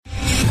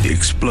the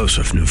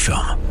explosive new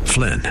film,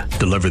 Flynn,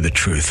 Deliver the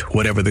Truth,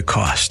 Whatever the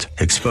Cost,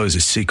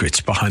 exposes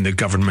secrets behind the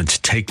government's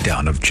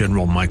takedown of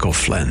General Michael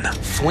Flynn.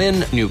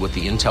 Flynn knew what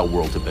the intel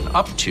world had been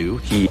up to.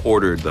 He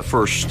ordered the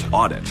first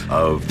audit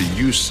of the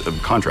use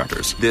of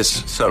contractors.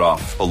 This set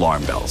off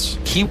alarm bells.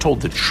 He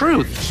told the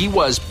truth. He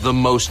was the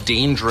most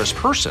dangerous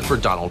person for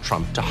Donald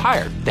Trump to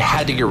hire. They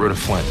had to get rid of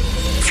Flynn.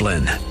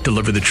 Flynn,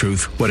 Deliver the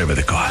Truth, Whatever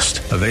the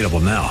Cost. Available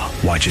now.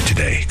 Watch it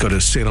today. Go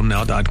to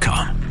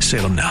salemnow.com.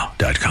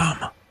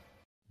 salemnow.com.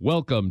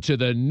 Welcome to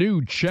the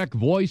new Czech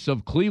Voice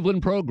of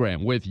Cleveland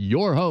program with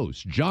your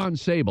host, John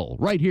Sable,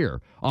 right here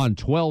on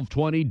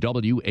 1220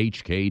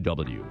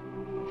 WHKW.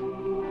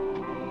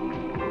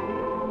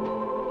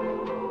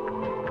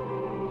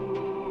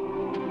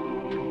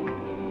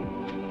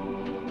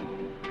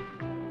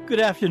 Good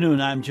afternoon,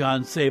 I'm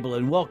John Sable,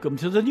 and welcome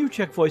to the new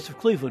Czech Voice of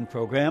Cleveland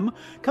program,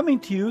 coming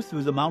to you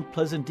through the Mount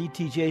Pleasant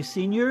DTJ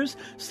Seniors,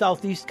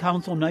 Southeast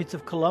Council Knights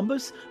of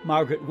Columbus,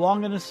 Margaret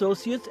Wong and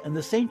Associates, and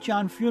the St.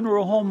 John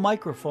Funeral Home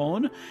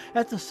microphone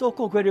at the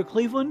Sokol Greater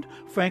Cleveland,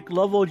 Frank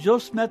Lovo, Joe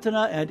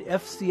Smetana, and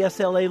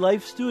FCSLA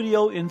Life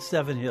Studio in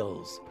Seven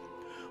Hills.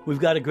 We've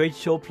got a great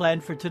show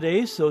planned for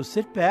today, so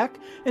sit back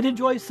and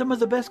enjoy some of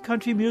the best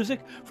country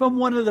music from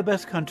one of the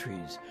best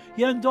countries,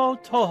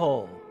 Yendo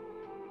Toho.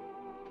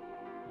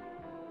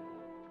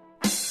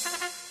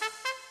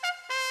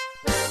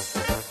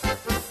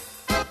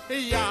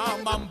 Já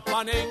mám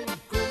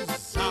panenku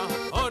za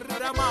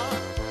horama,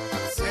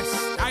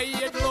 cesta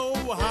je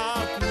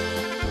dlouhá k ní.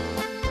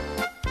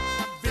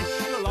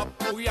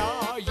 Vyšlapu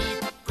já ji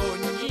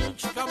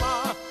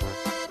koníčkama,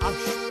 až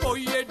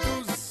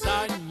pojedu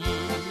za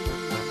ní.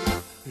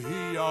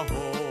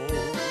 Jaho,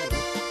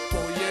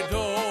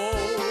 pojedou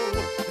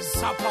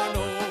za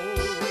panou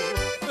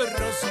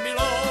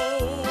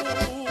rozmilou,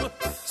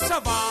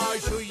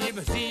 zavážu jim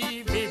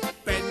hřívy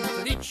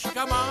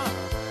pentličkama,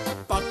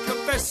 pak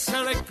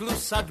vesele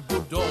klusat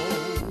budou.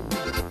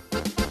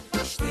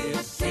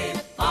 4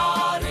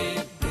 páry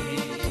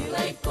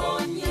bílej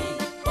koní,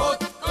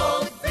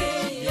 podkovy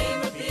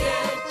jim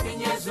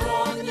pěkně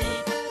zvoní,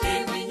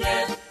 ty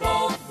mě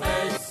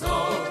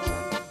povezou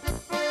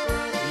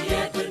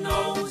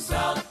jednou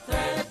za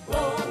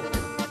tebou.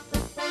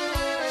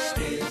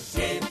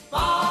 4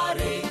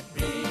 páry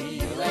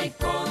bílej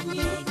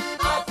koní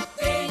a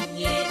ty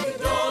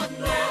nikdo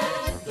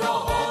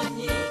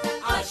nedohoní,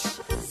 až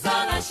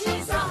za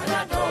naší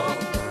zahradou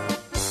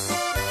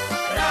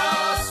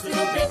ráz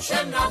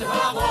trubičem nad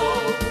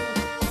hlavou.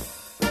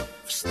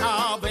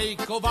 Vstávej,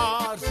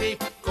 kováři,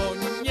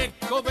 koně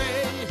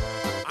kovej,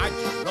 ať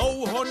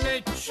dlouho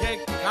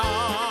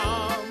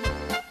nečekám.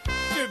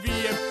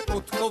 2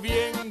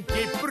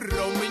 podkověnky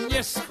pro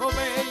mě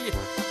schovej,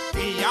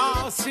 ty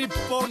já si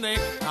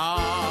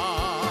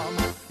ponechám.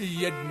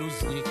 Jednu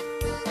z nich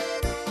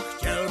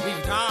chtěl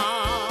bych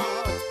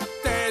dát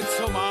té,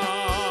 co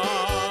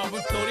mám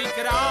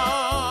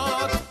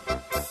tolikrát.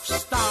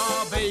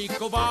 Vstávej,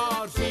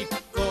 kováři,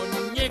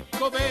 koně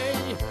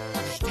kovej,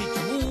 vždyť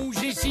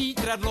můži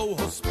zítra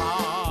dlouho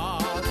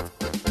spát.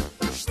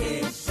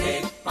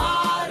 4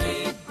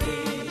 páry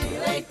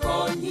bílej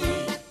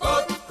koní,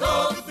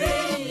 podkovy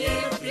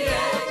jim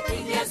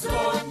pěkně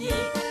zvoní,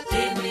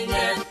 ty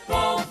mě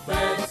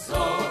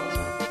povezou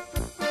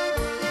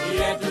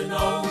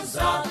jednou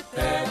za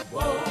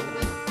tebou.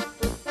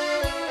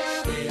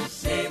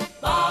 4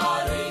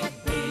 páry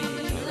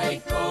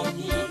bílej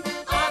koní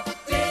a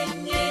ty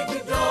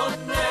nikdo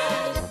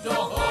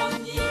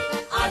nedohoní,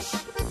 až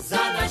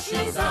za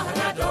naší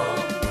zahradou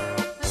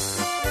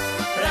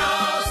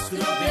ráz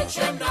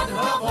trubičem nad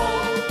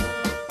hlavou.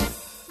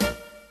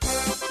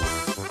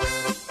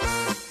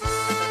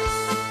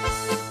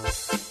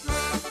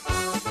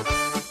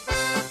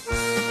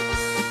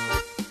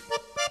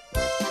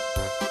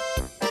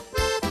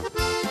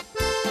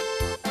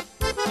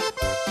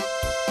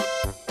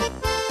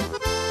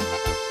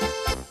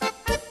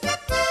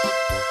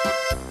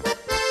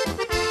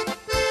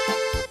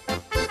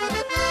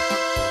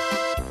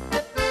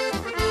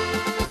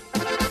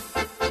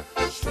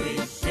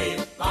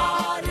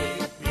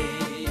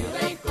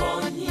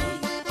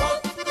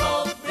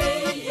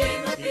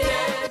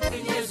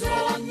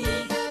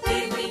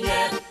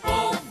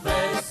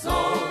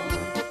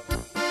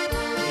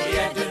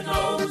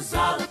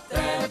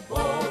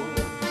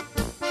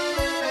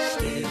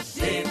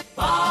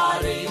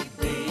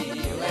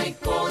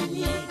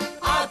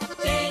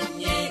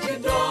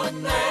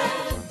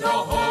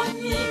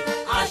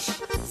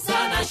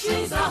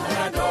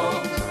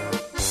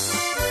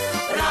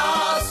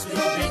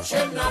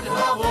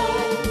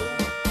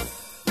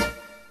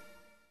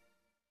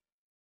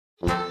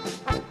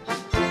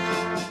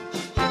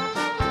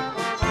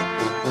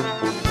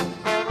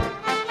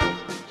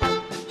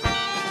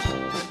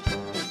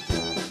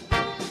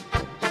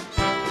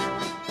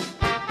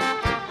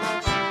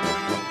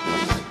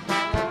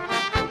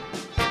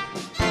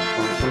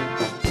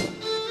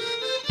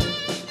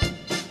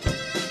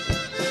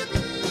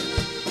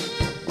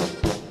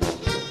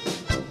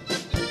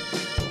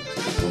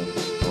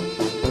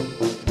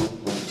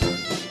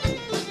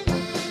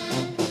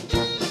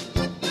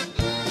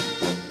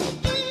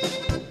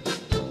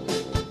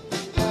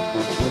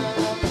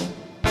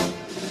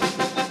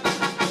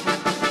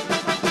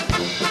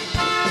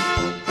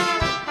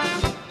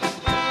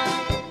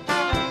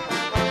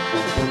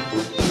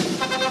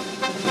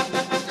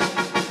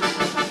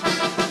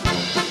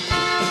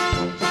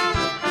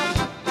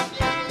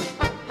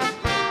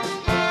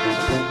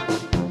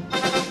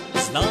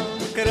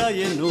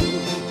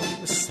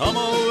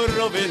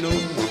 rakovinu,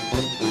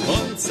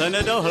 konce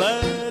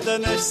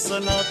nedohlédneš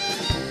snad.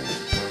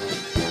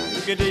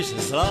 Když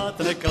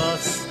zhlátne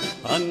klas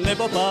a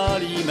nebo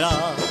pálí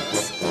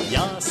mráz,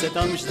 já se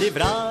tam vždy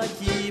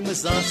vrátím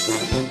zas.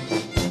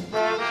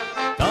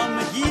 Tam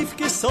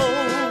dívky jsou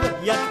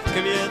jak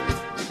květ,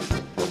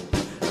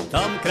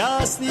 tam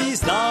krásný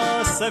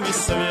zdá se mi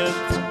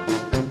svět.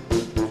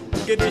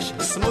 Když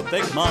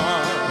smutek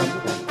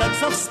mám, tak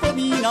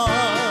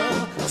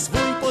zavzpomínám,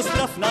 svůj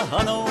pozdrav na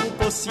Hanou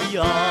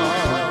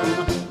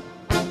posílám.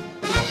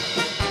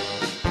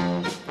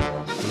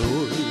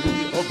 Pluj,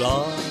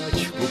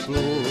 obláčku,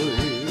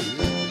 pluj,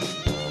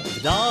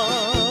 v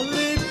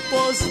dáli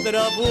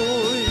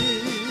pozdravuj,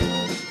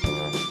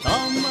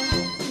 tam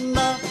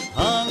na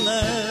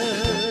Hané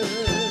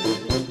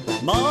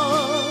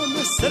mám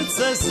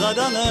srdce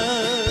zadané,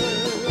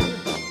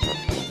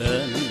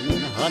 ten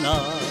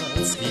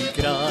hanácký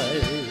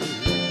kraj,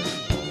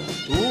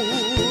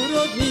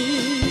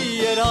 úrodný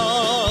je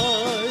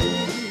ráj,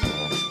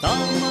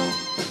 tam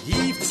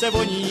dívce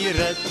voní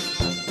red,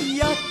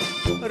 jak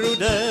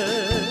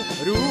rudé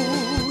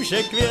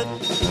růže květ.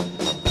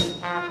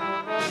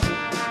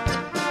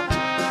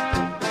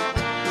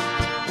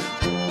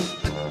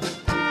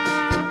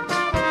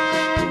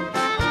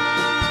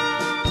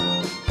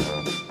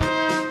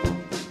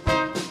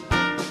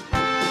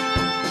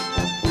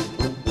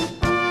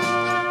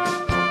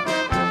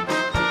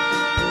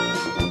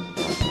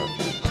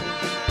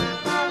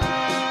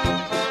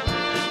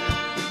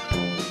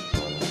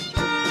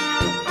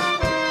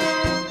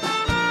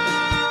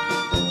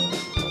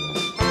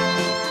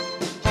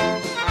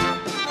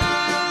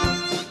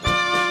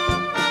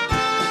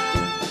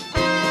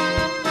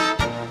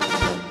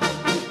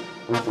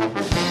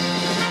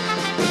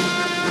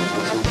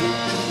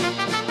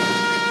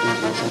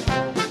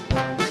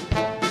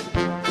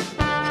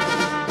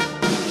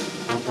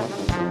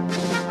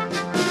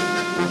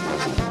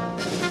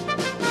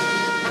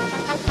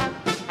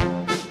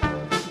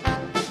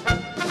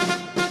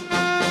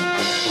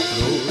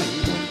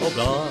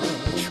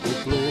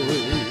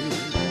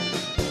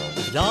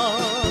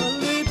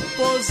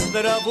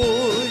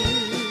 Pozdravuj,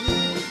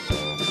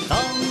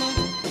 tam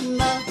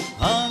na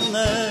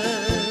Hané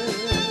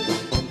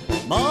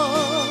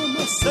mám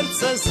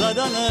srdce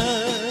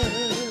zadané,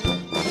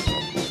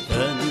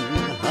 ten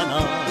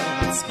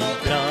hanácký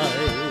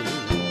kraj,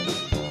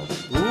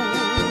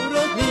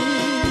 úrodný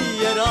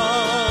je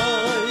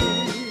ráj,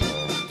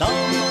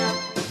 tam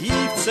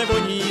dívce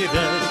voní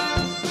red,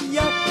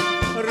 jak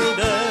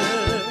rudé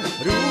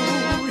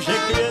růže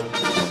květ.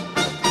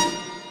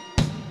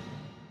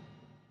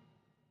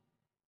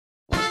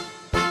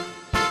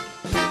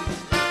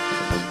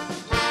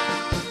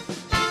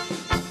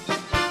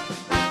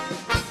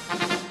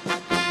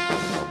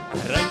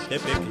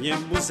 Pěkně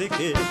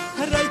muziky,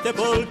 hrajte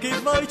polky,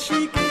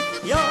 vajčíky,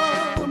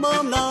 já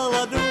mám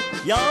náladu,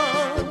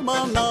 já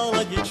mám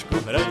náladičku,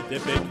 hrajte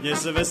pěkně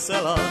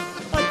zvesela,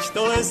 ať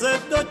to leze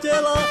do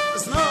těla,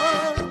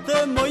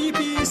 znáte moji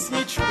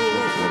písničku,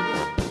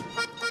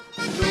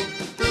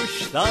 tu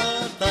už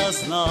táta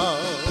znal,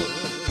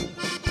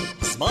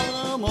 s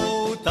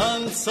mámou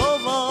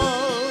tancoval,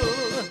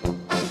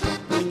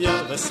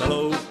 měl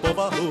veselou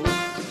povahu,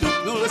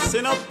 dupnul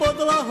si na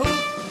podlahu,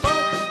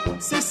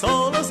 si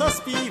solo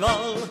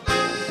zaspíval,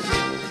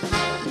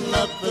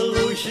 nad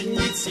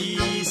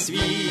lužnicí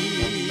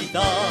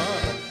svítá,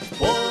 v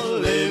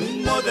poli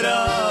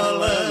modrá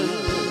len,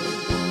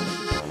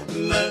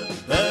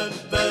 nebe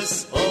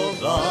bez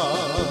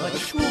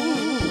obláčků,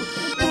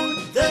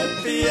 bude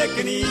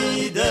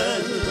pěkný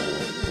den,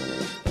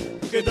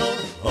 kdo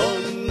ho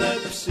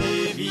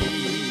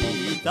nepřivítá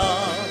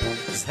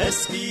s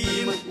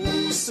hezkým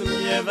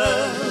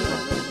úsměvem.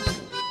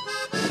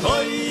 To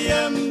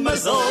je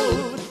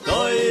mrzout,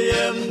 to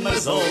je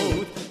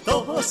mrzout,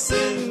 toho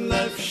si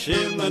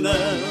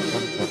nevšimnem.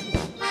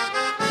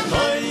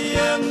 To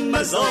je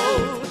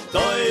mrzout,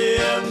 to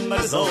je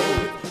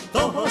mrzout,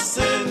 toho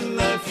si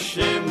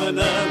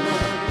nevšimnem.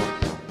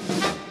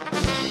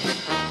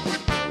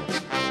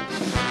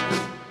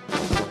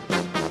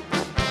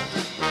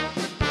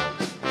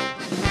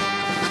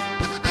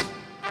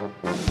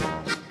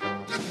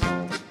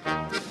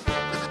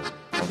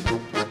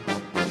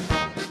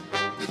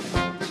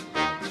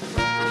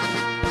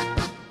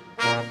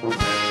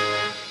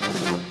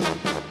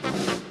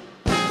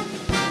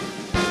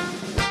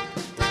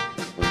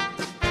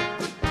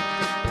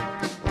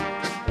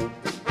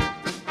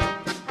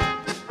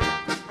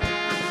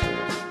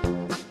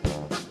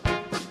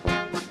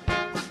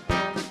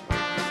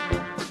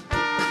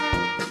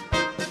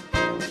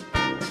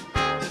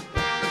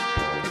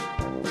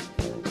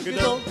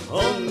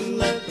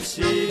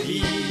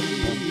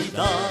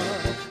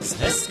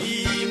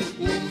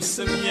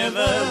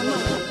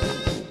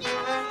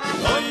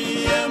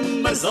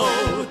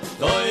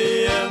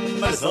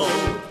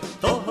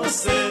 Toho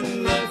si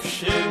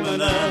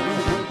nevšimnem.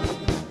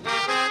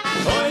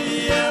 To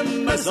je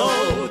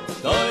mrzout,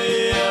 to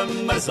je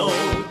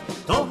mrzout,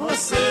 toho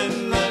si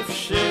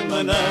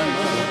nevšimnem.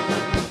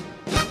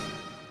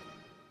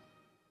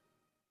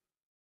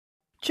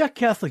 Czech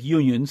Catholic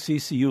Union,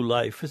 CCU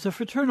Life, is a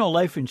fraternal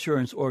life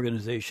insurance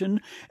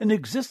organization in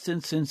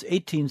existence since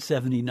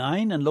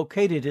 1879 and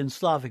located in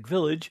Slavic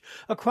Village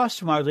across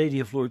from Our Lady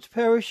of Lourdes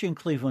Parish in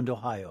Cleveland,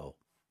 Ohio.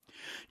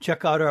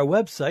 Check out our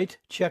website,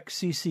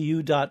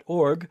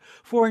 czechccu.org,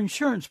 for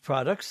insurance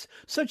products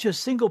such as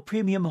single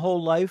premium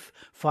whole life,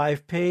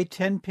 5-pay,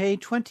 10-pay,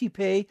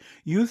 20-pay,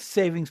 youth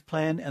savings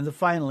plan, and the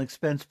final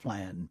expense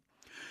plan.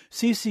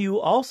 CCU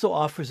also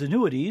offers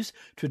annuities,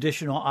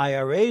 traditional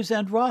IRAs,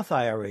 and Roth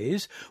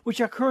IRAs,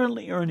 which are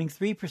currently earning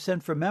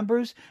 3% for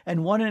members and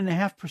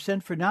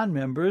 1.5% for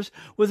non-members,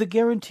 with a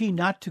guarantee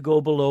not to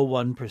go below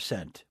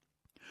 1%.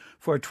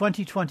 For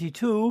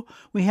 2022,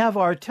 we have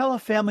our Tell a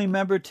Family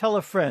Member, Tell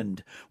a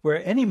Friend,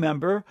 where any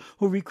member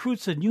who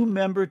recruits a new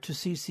member to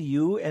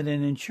CCU and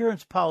an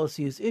insurance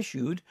policy is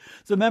issued,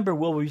 the member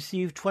will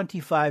receive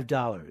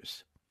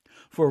 $25.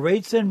 For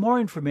rates and more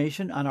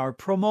information on our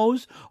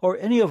promos or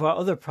any of our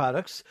other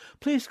products,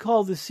 please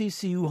call the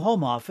CCU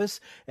Home Office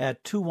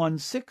at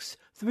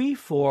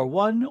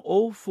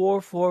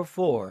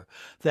 216-341-0444.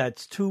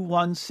 That's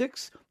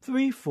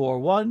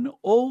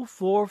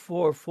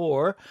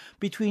 216-341-0444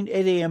 between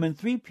 8 a.m. and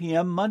 3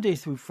 p.m. Monday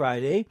through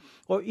Friday,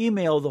 or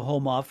email the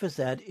Home Office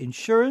at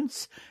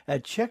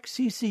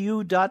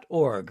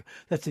insurance@czechccu.org.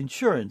 That's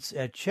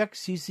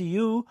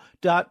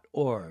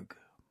insurance@czechccu.org.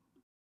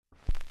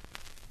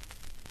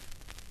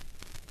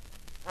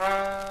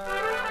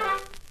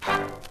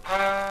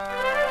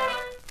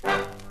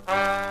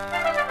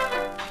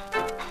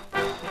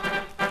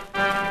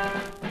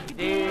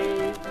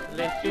 Když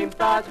slyším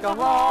ptáčka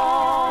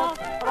hlas,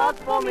 rád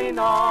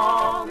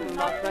vzpomínám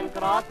na ten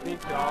krásný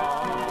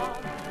čas.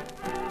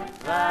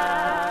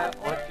 Své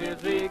oči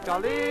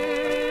říkali,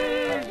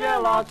 že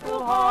lásku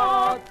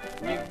lhát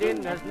nikdy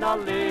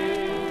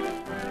neznali.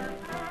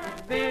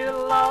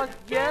 Byla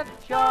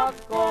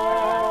děvčátko,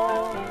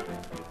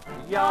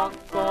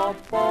 jako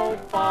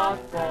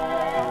poupátko.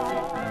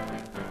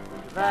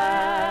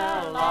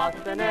 Své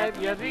lásce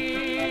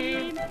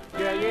nevěřím,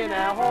 že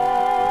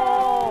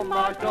jiného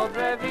máš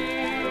dobře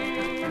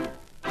vím.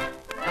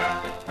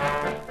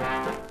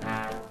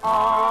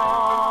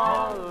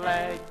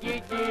 Ale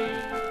děti,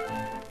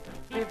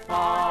 ty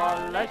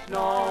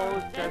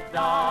falešnou se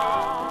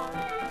zdáš.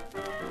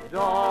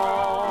 Kdo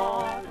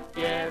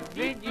tě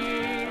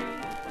vidí,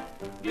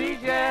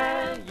 když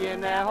je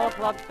jiného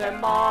chlapce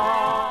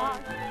máš.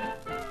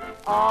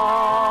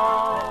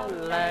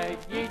 Ale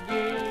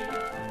didi,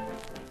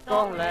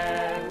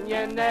 tohle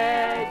mě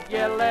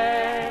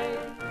nedělej,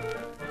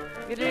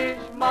 když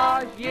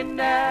máš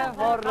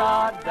jiného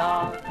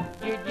ráda,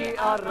 didi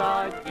a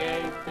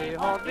raděj si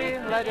ho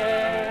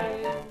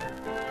vyhledej.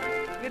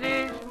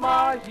 Když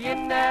máš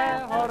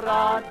jiného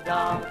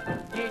ráda,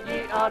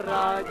 didi a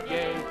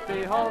raděj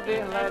si ho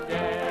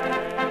vyhledej.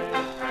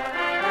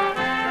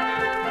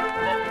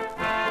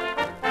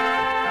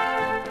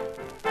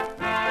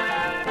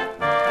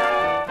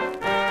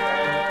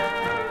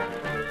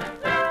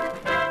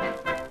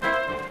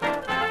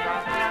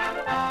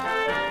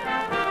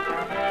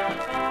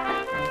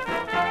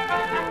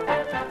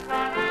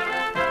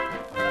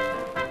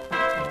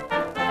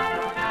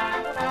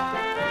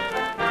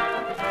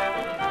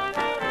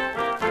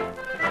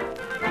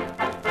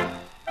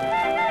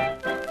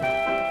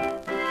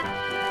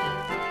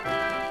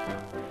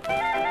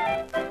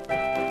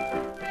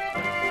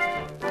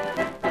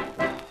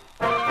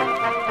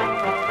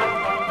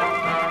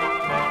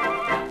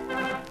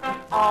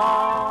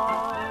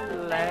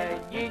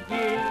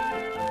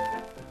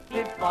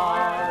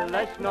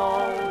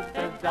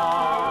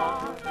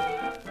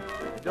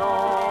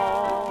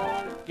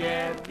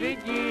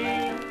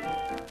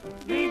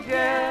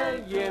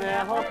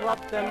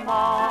 Chlapce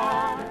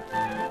máš,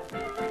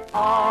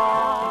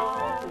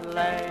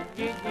 ale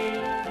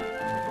didi,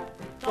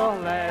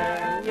 tohle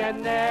mě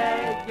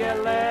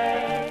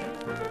nedělej.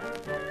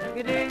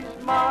 Když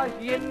máš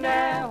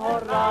jiného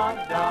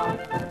ráda,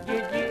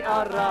 didi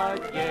a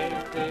raděj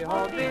si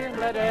ho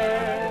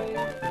vyhledej.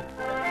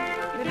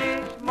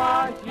 Když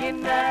máš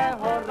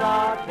jiného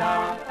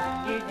ráda,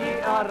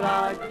 didi a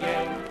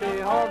raděj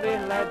si ho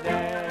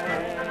vyhledej.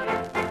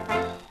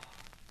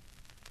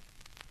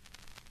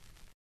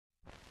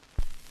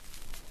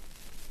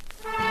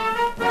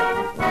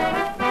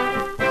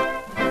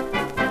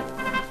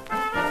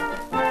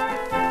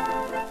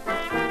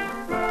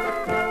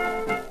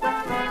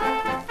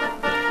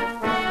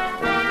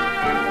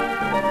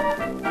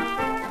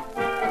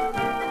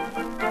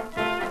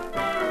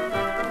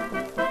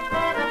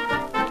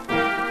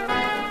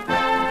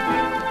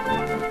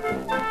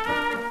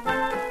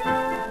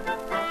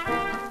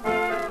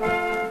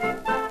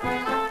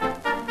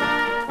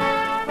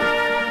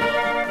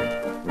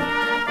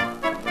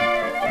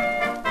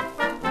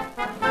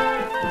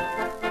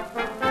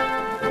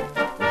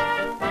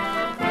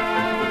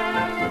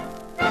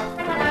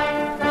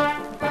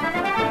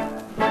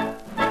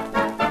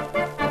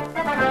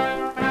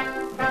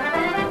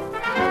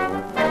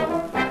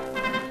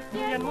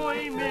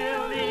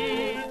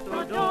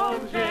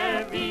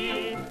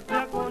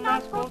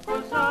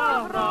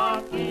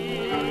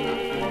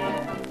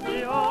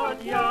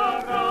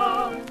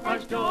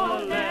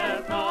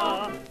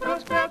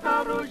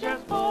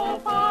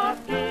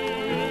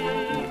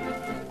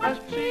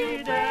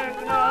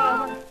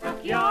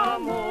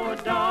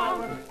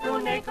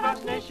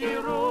 naší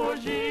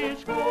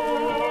růžičku.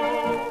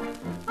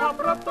 A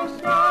proto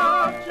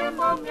skáče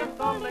mě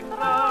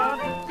tolikrát,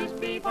 si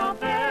zpívá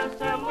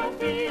veselou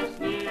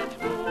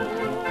písničku.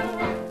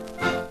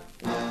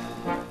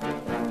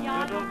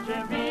 Já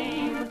dobře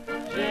vím,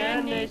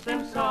 že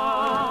nejsem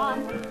sám,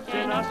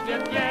 že na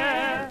světě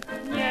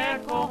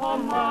někoho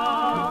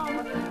mám.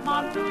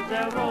 Mám tu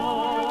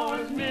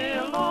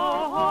rozmilou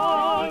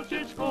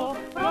holčičku,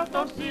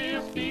 proto si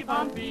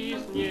zpívám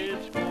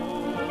písničku.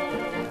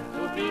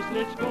 Tu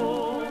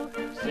písničku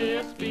si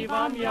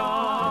zpívám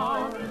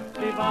já,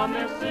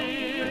 zpíváme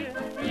si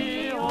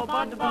i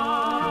oba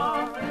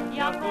dva,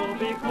 jako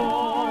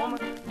bychom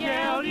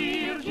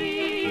chtěli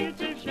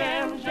říci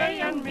všem, že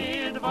jen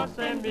my dva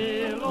se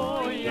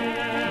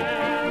milujeme.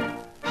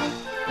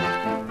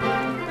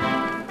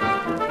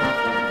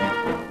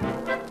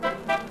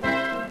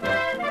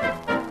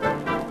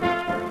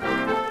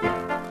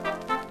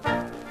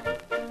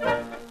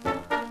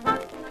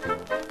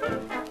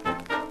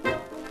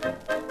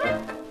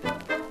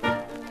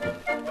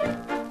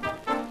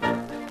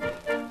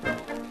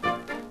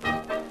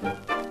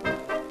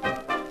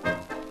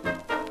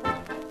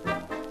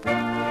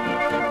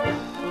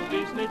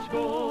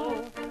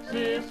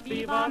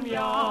 Zpívám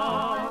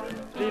já,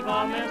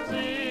 zpíváme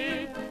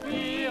si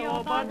i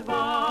oba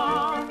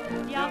dva,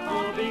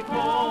 jako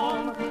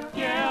bychom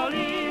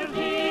chtěli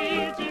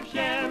říci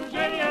všem, že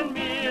jen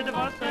my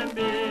dva se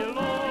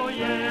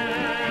milujeme.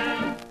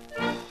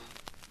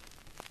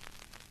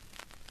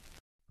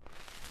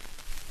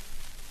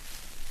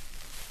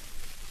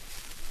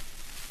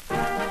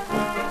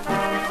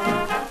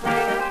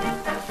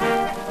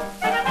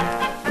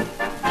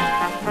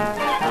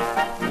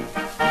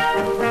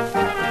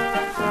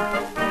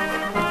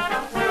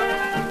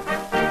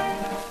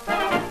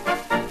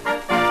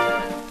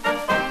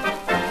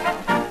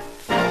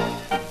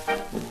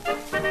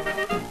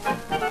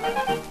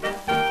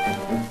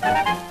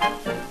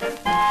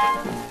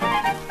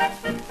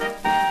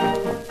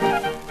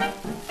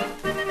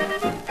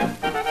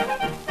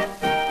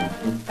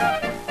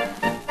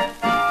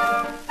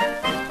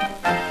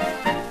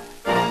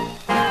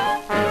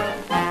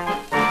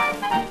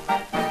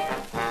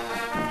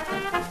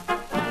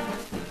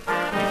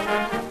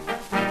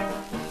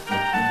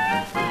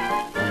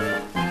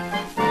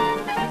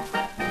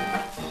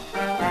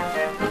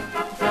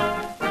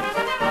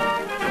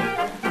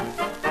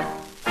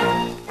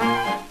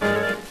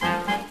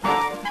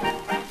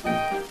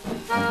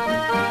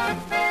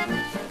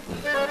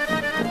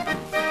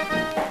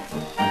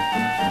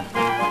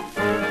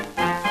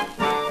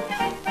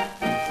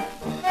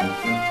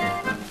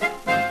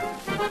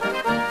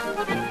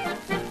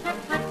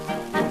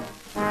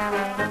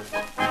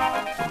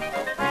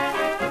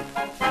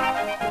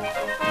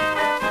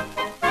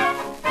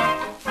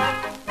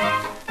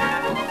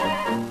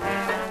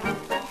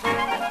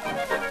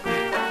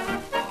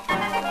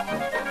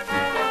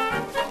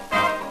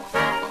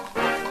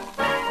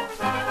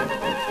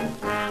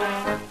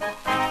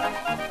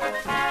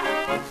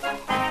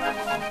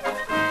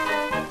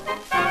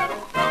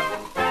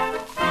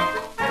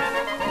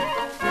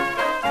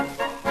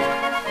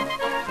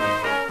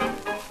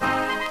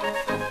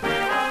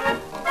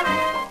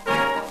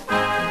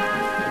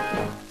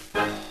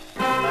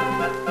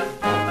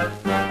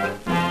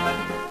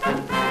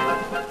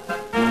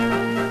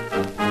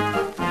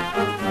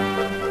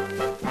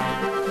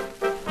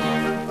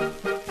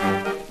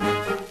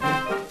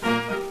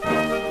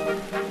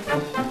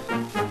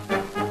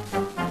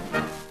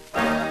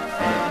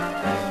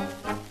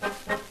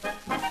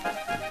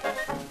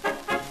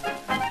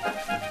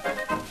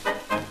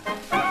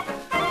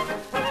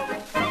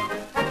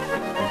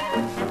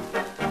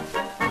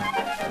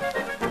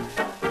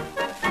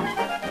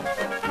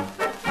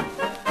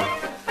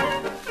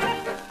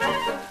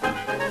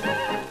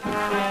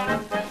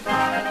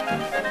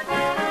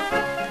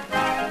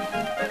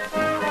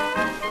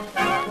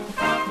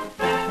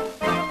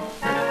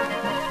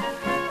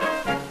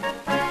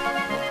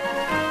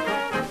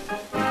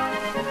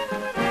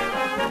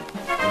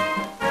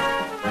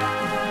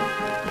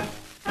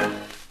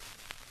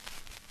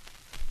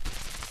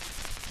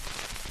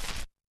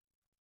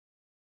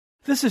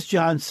 This is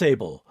John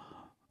Sable.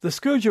 The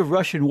scourge of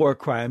Russian war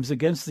crimes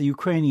against the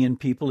Ukrainian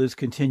people is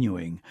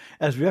continuing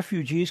as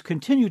refugees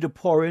continue to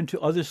pour into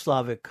other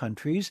Slavic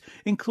countries,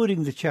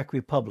 including the Czech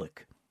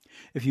Republic.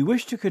 If you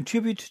wish to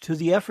contribute to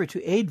the effort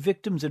to aid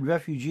victims and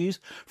refugees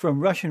from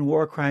Russian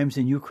war crimes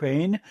in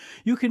Ukraine,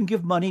 you can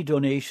give money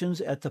donations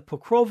at the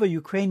Pokrova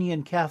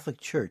Ukrainian Catholic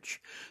Church,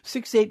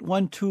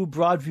 6812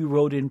 Broadview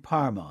Road in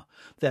Parma.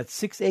 That's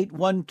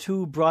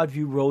 6812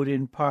 Broadview Road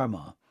in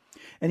Parma.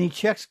 Any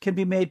checks can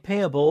be made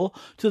payable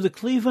to the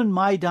Cleveland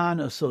Maidan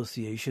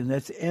Association,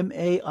 that's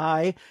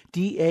M-A-I-D-A-N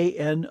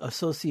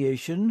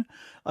Association,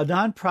 a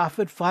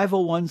nonprofit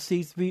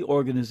 501c3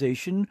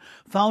 organization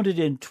founded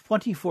in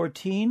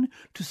 2014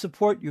 to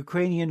support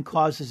Ukrainian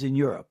causes in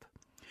Europe.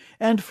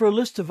 And for a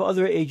list of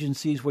other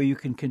agencies where you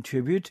can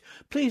contribute,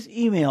 please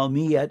email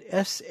me at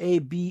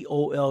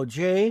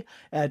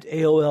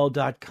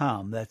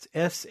sabolj@aol.com. That's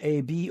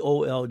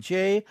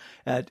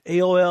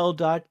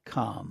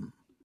sabolj@aol.com.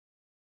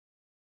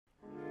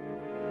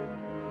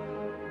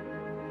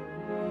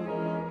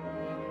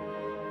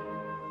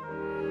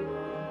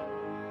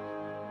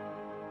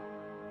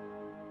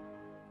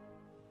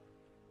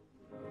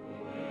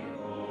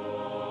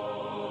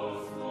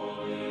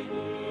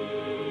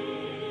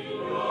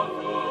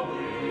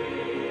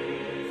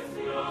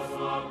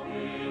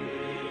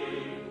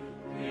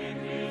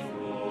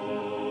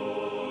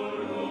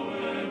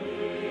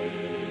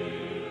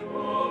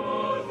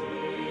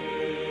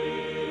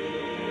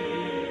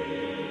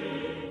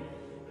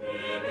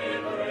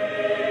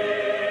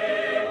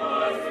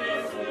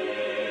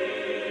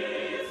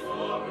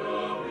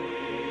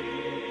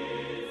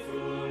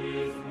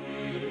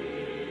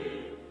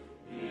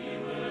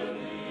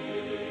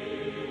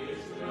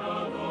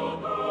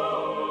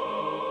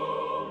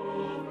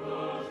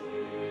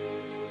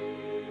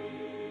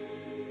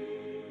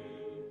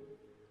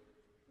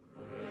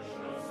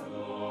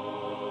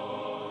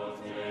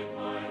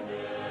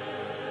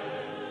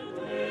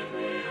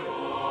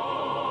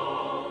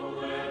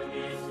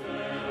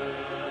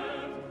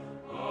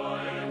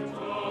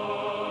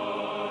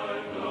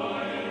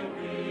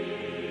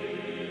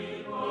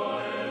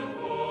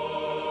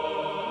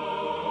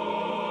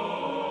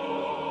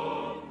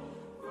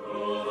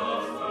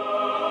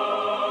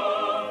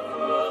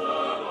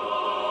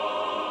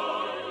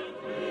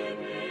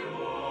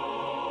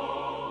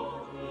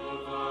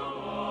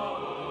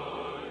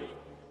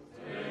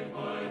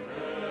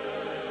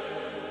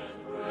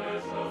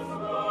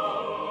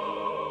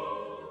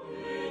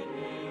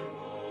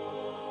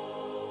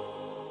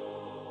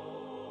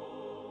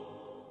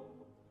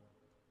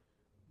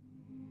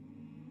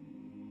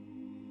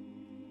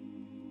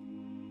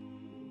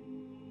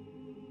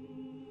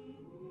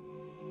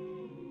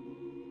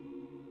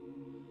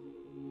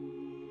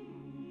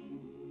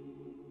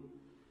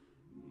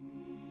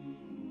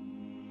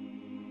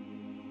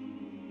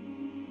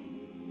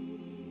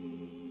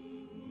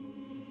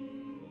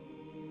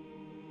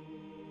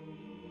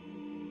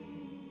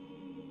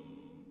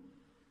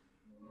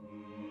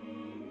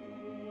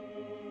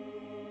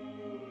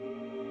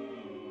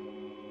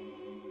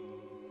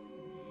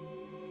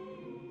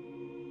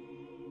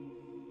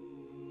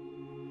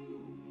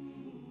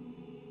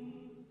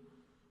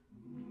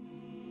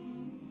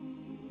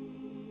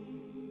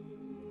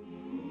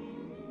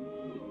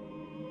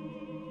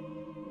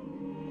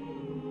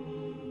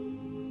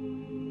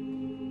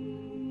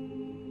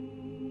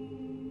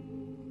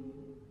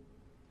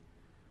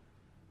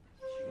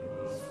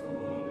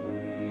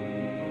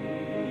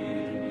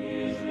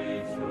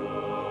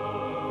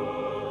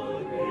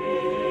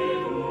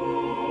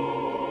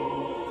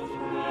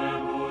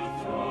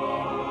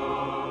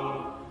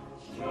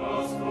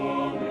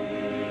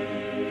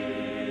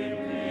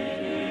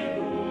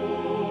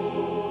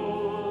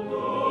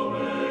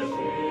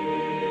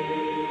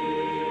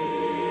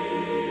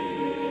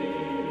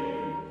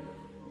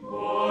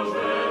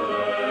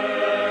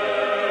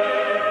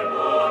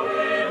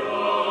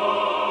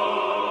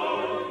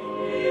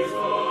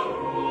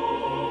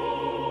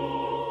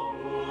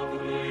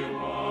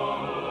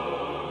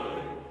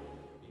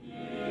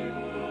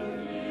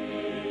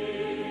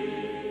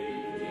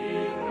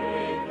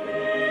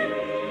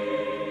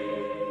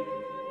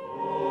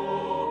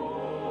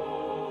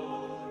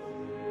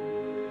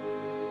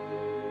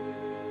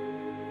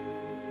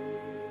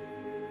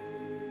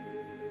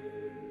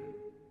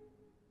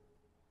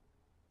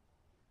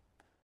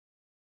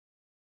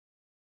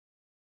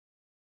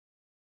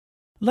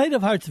 Light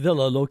of Hearts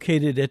Villa,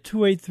 located at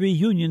 283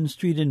 Union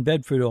Street in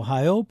Bedford,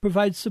 Ohio,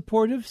 provides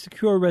supportive,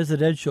 secure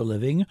residential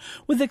living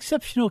with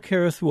exceptional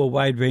care through a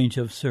wide range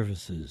of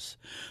services.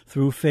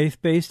 Through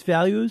faith-based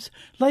values,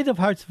 Light of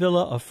Hearts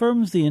Villa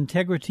affirms the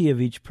integrity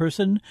of each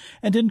person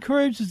and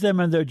encourages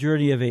them on their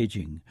journey of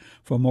aging.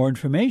 For more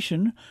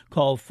information,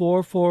 call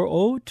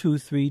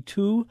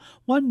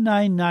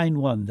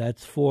 440-232-1991.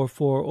 That's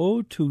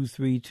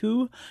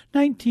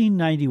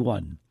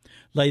 440-232-1991.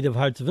 Light of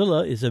Hearts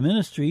Villa is a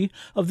ministry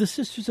of the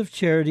Sisters of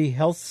Charity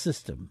Health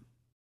System.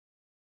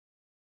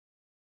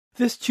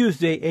 This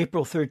Tuesday,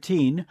 April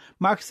 13,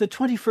 marks the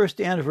 21st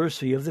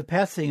anniversary of the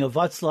passing of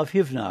Václav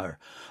Hivnar,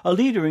 a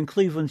leader in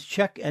Cleveland's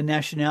Czech and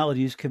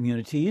nationalities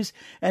communities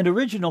and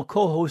original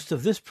co-host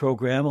of this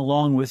program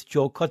along with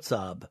Joe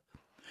Kotzab.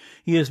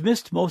 He is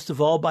missed most of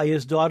all by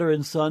his daughter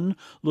and son,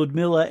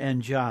 Ludmila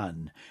and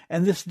John,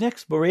 and this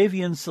next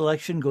Moravian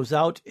selection goes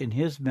out in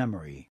his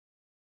memory.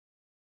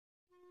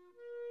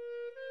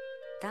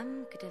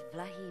 Tam, kde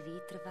vlahý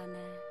vítr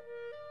vane,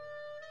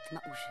 tma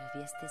už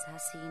hvězdy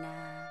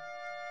zhasíná,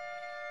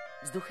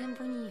 vzduchem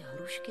voní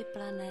hrušky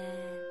plané,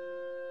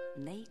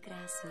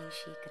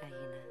 nejkrásnější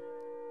krajina.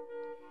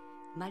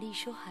 Malý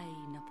šohaj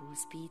napůl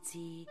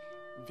spící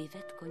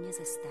vyved koně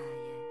ze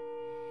stáje.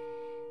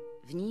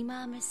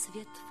 Vnímáme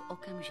svět v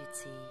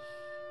okamžicích.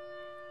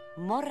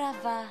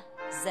 Morava,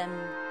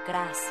 zem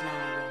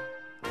krásná je.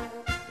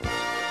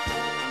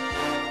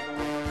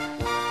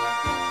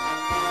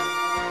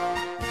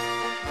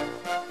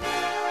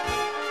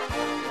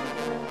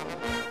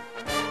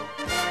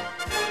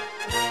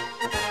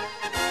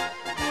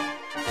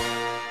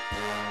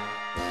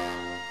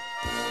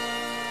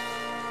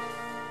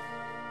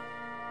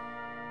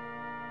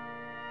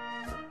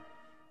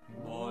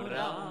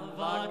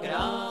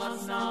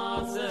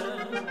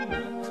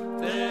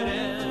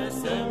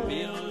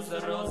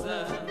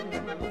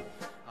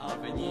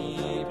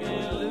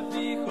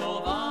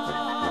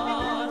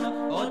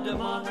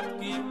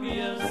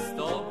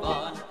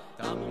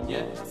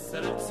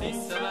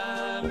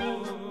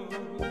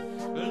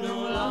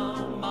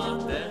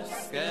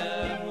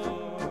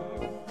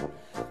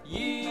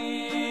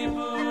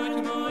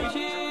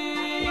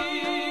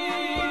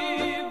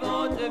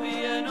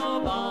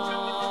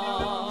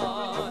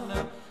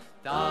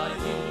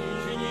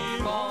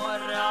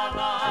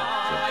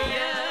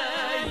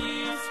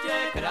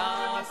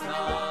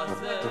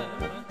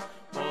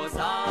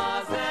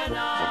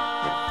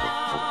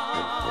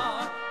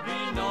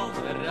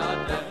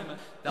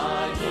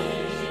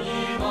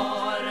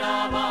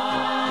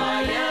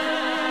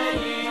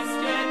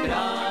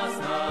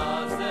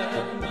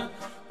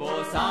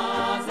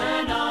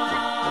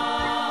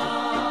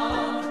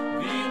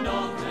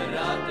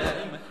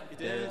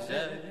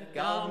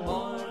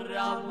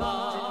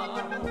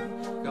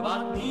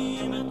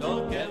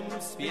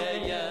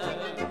 nespěje.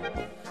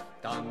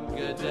 Tam,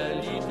 kde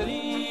lid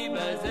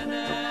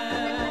líbezné,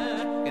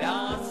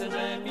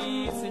 krásné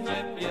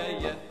písně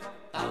pěje.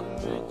 Tam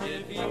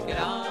děví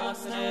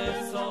krásné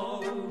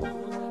jsou,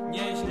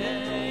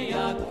 něžné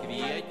jak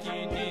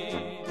květiny.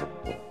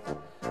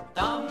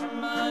 Tam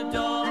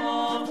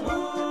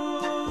domovů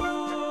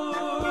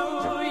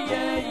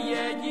je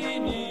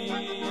jediný.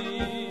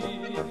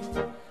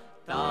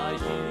 Ta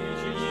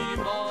Jižní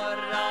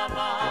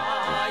Morava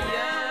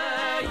je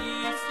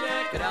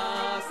jistě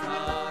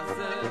krásná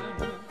zem,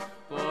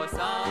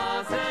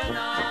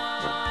 posázená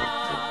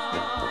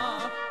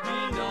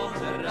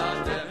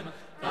vinohradem.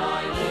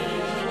 Ta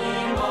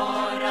Jižní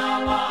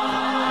Morava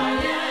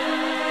je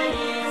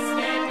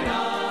jistě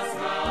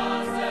krásná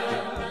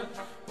zem,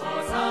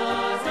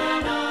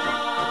 posázená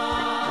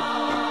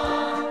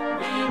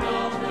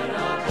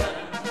vinohradem.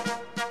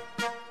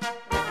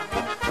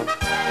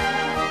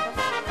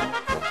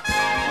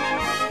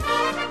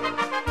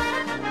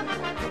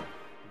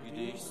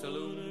 Když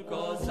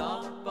slunko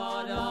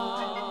zapadá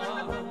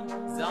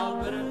za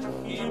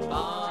vrchy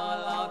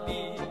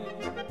Pálavy,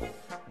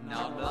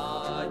 na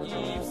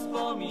mládí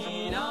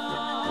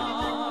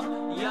vzpomínám,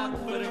 jak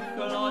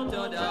vrchlo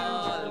to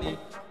dali.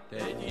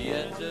 Teď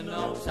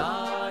jedno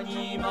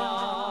přání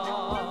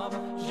mám,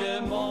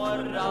 že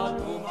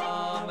Moravu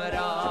mám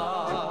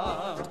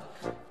rád.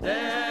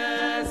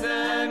 Té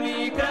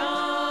zemi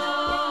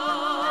krásné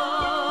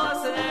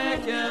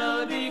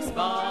chtěl bych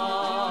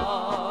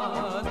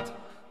spát.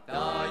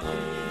 Ta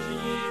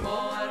Jižní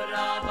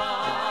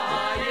Morava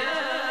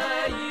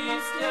je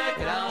jistě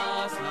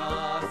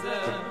krásná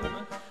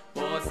zem,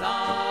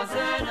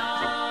 posázená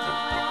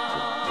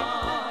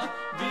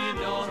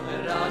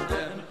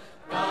vinohradem.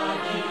 Ta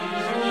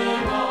Jižní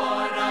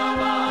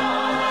Morava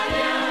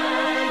je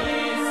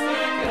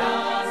jistě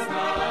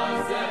krásná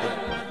zem,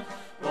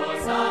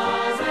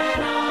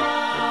 posázená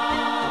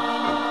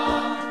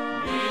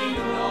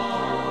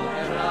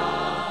vinohradem.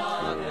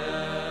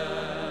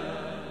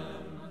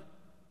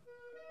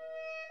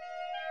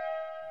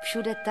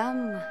 Všude tam,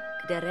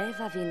 kde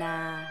réva vinná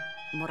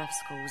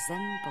moravskou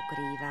zem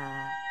pokrývá,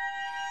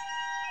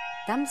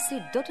 tam si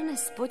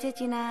dodnes po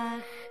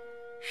dětinách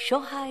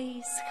šohaj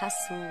z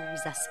chasů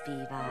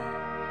zaspívá.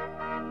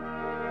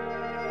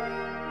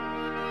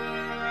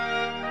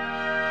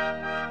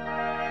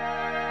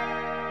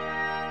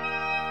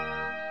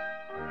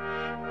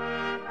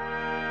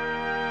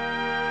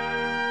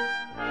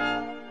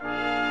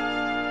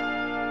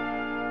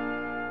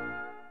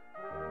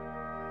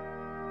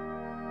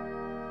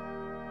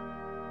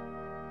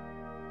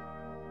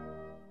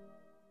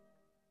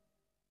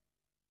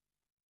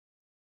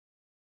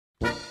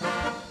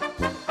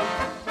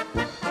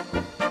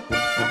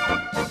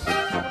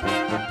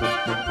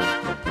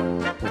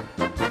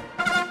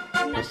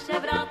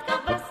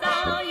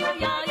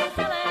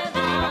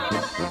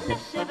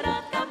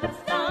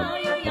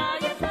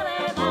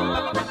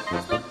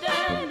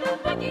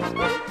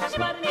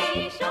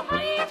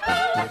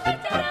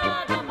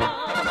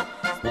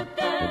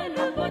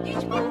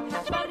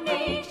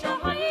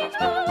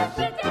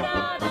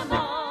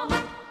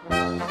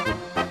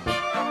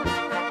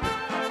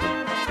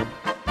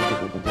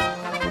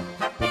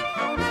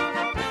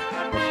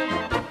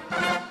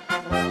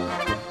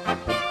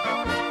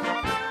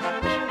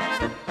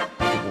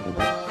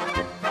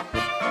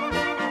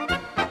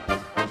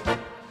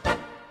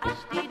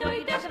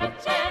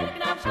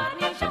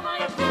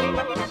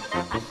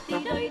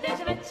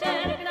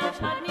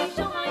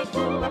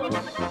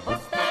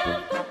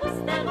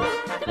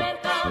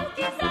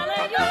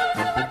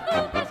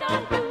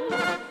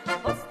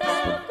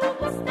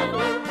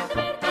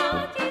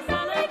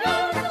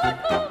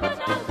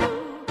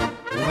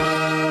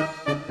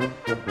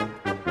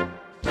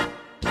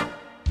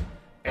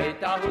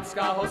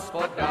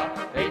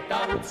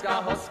 Hudská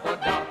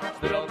hospoda z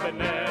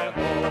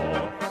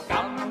drobného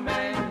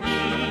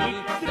kamení,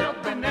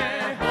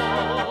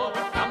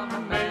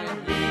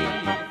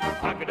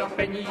 a kdo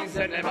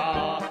peníze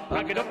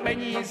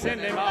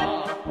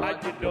nemá,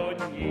 ať do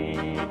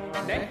ní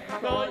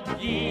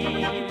nechodí,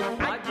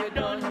 ať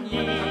do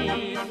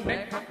ní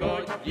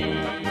nechodí.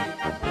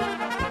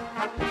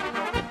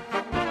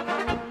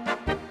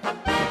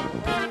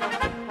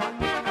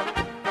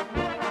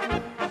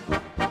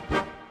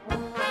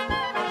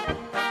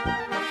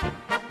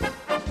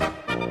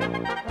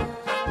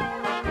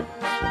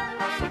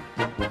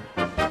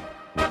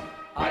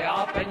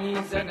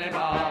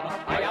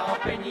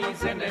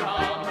 Peníze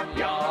nemám,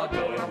 já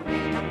do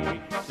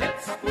ní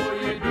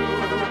předspůjdu,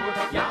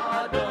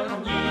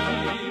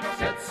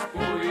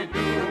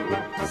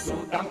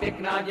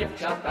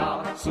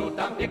 Jsou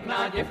tam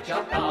pěkná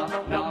děvčata,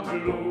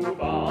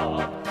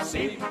 namluvat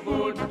si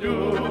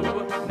budu,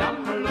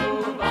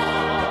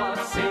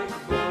 namluvat si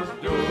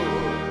budu.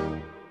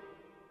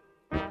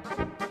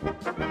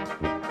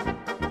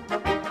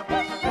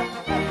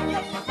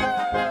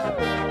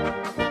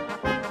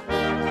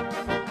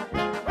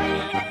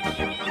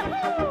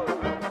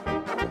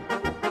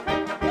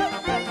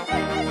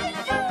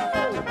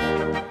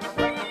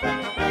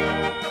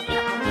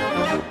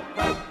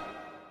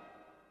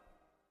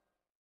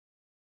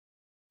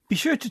 Be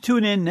sure to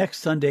tune in next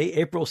Sunday,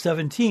 April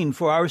 17,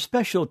 for our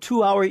special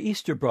 2-hour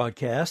Easter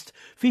broadcast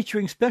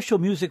featuring special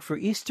music for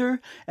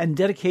Easter and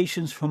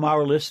dedications from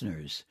our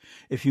listeners.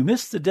 If you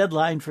missed the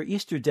deadline for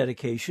Easter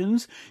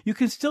dedications, you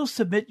can still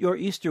submit your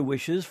Easter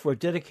wishes for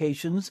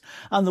dedications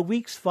on the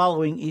weeks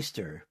following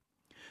Easter.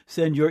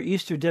 Send your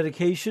Easter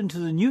dedication to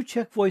the New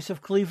Czech Voice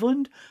of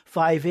Cleveland,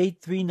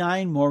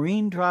 5839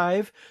 Maureen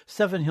Drive,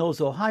 Seven Hills,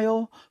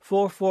 Ohio,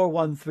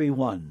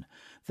 44131.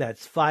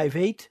 That's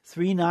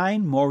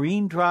 5839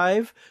 Maureen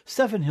Drive,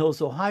 Seven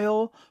Hills,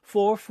 Ohio,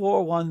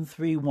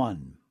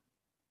 44131.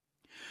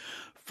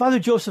 Father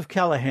Joseph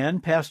Callahan,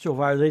 pastor of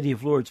Our Lady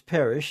of Lourdes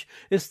Parish,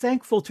 is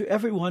thankful to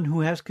everyone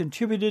who has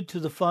contributed to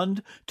the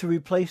fund to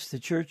replace the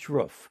church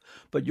roof,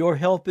 but your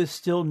help is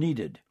still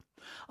needed.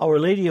 Our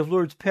Lady of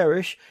Lourdes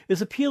Parish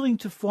is appealing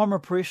to former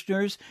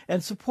parishioners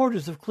and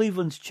supporters of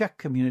Cleveland's Czech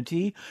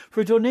community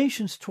for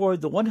donations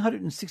toward the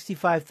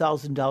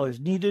 $165,000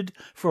 needed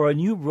for a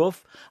new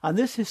roof on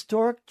this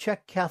historic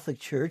Czech Catholic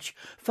church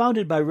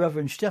founded by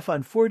Reverend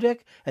Stefan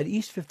Furdek at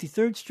East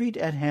 53rd Street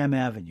and Ham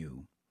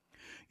Avenue.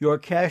 Your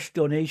cash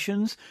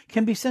donations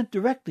can be sent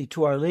directly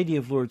to Our Lady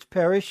of Lourdes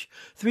Parish,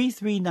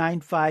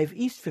 3395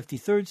 East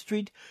 53rd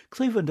Street,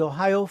 Cleveland,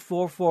 Ohio,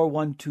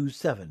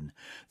 44127.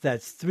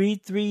 That's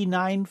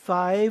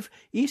 3395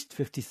 East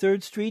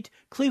 53rd Street,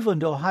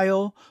 Cleveland,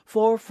 Ohio,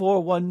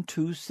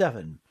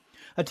 44127.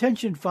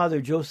 Attention,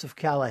 Father Joseph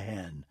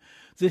Callahan.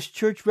 This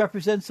church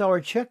represents our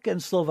Czech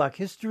and Slovak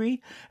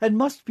history and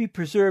must be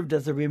preserved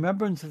as a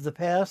remembrance of the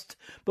past,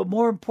 but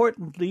more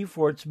importantly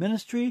for its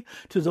ministry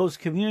to those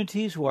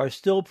communities who are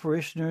still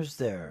parishioners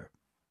there.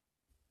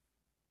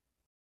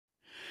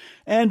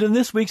 And in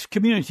this week's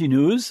community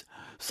news,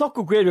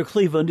 Sokol Greater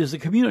Cleveland is a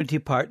community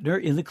partner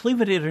in the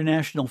Cleveland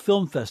International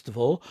Film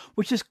Festival,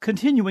 which is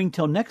continuing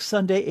till next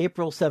Sunday,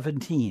 April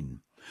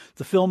 17.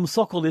 The film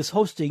Sokol is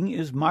hosting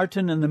is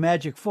Martin and the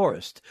Magic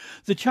Forest,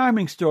 the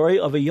charming story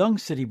of a young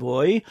city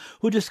boy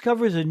who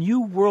discovers a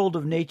new world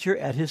of nature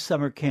at his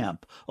summer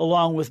camp,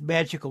 along with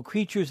magical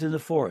creatures in the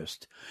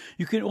forest.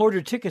 You can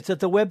order tickets at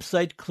the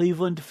website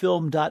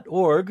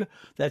clevelandfilm.org,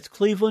 that's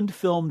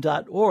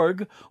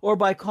clevelandfilm.org, or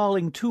by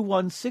calling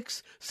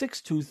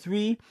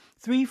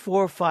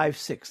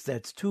 216-623-3456.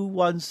 That's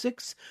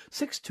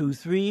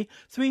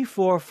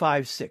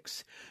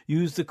 216-623-3456.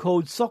 Use the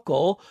code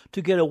Sokol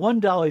to get a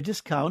 $1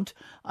 discount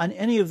on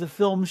any of the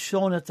films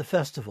shown at the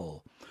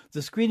festival.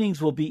 The screenings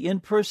will be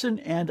in person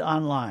and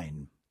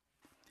online.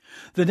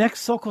 The next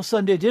Sokol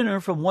Sunday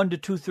dinner from 1 to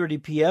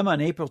 2:30 p.m. on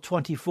April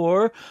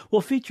 24 will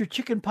feature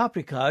chicken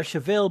paprikash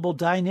available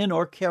dine-in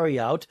or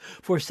carry-out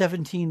for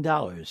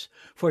 $17.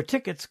 For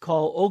tickets,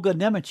 call Olga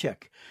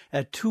Nemechek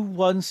at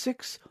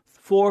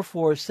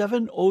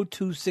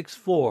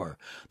 216-447-0264.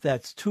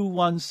 That's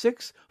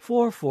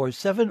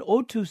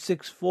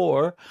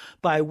 216-447-0264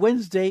 by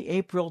Wednesday,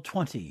 April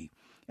 20.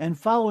 And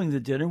following the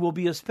dinner will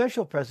be a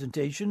special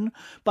presentation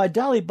by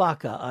Dali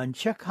Baca on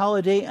Czech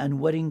holiday and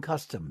wedding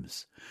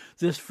customs.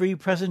 This free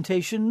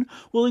presentation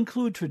will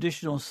include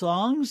traditional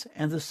songs,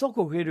 and the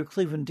Sokol Greater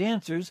Cleveland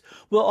dancers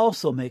will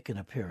also make an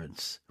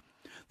appearance.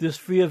 This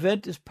free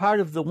event is part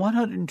of the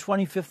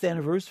 125th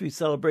anniversary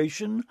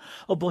celebration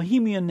of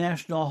Bohemian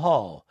National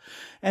Hall.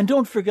 And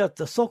don't forget,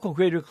 the Sokol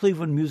Greater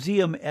Cleveland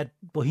Museum at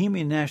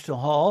Bohemian National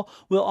Hall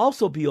will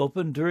also be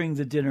open during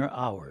the dinner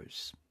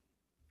hours.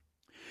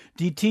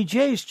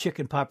 DTJ's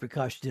Chicken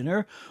Paprikash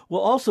dinner will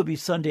also be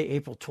Sunday,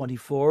 April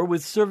 24,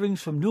 with servings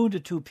from noon to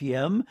 2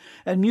 p.m.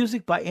 and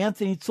music by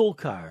Anthony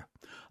Zulkar.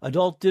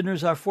 Adult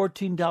dinners are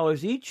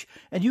 $14 each,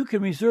 and you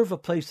can reserve a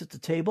place at the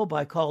table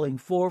by calling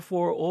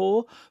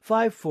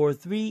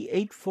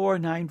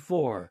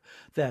 440-543-8494.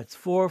 That's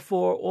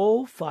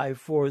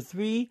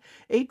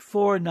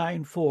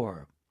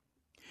 440-543-8494.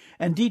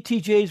 And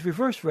DTJ's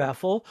reverse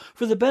raffle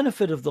for the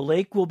benefit of the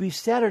lake will be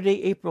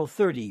Saturday, April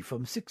 30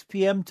 from 6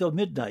 p.m. till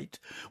midnight,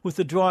 with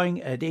the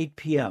drawing at 8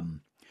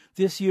 p.m.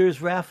 This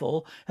year's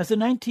raffle has a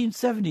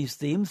 1970s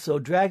theme, so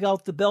drag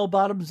out the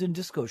bell-bottoms and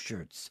disco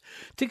shirts.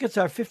 Tickets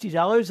are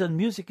 $50 and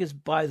music is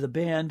by the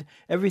band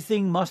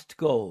Everything Must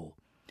Go.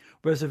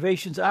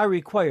 Reservations are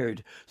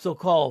required, so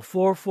call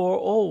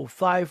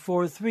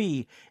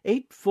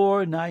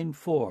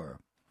 440-543-8494.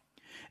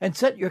 And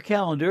set your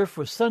calendar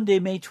for Sunday,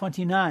 May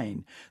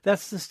 29.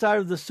 That's the start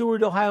of the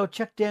Seward, Ohio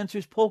Czech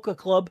Dancers Polka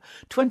Club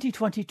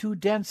 2022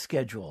 dance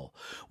schedule,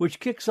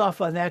 which kicks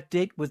off on that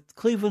date with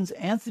Cleveland's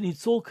Anthony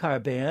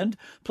Zulkar Band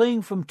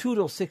playing from 2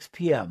 till 6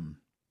 p.m.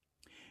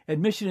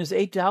 Admission is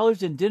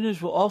 $8, and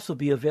dinners will also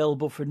be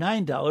available for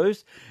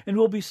 $9 and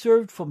will be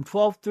served from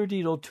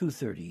 12:30 till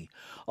 2:30.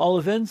 All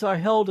events are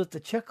held at the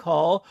Czech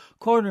Hall,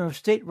 corner of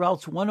State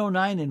Routes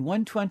 109 and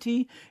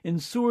 120 in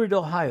Seward,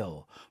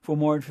 Ohio. For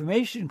more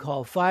information,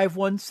 call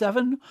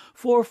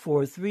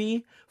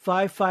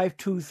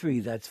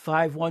 517-443-5523. That's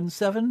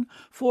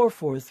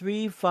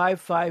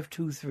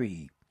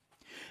 517-443-5523.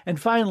 And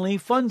finally,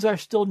 funds are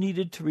still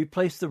needed to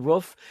replace the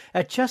roof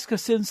at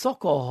Českosyn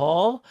Sokol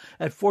Hall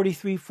at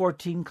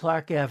 4314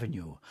 Clark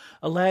Avenue,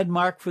 a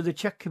landmark for the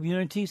Czech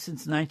community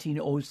since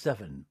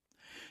 1907.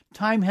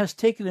 Time has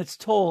taken its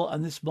toll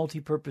on this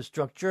multi-purpose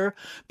structure,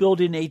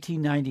 built in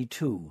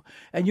 1892,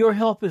 and your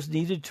help is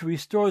needed to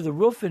restore the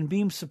roof and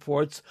beam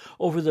supports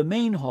over the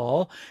main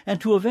hall and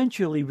to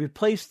eventually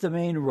replace the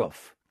main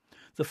roof.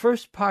 The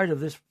first part of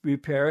this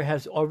repair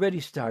has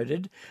already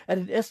started at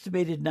an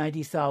estimated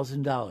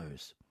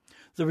 $90,000.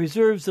 The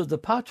reserves of the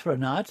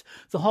Patronat,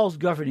 the hall's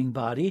governing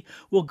body,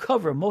 will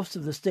cover most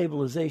of the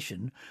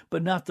stabilization,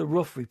 but not the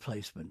roof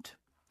replacement.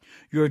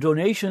 Your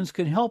donations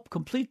can help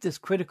complete this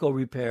critical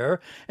repair,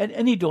 and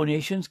any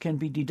donations can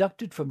be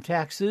deducted from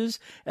taxes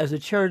as a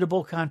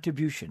charitable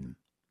contribution.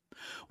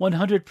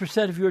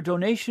 100% of your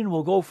donation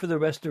will go for the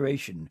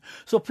restoration,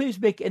 so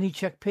please make any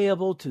check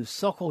payable to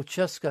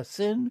Sokolcheska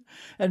Syn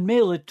and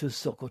mail it to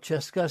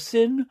Sokolcheska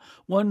Syn,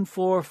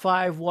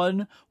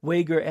 1451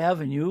 Wager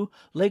Avenue,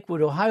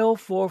 Lakewood, Ohio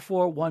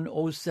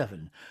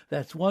 44107.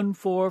 That's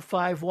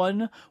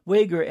 1451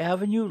 Wager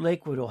Avenue,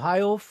 Lakewood,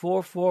 Ohio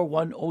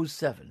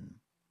 44107.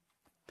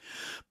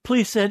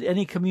 Please send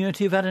any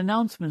community event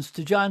announcements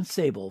to John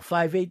Sable,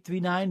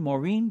 5839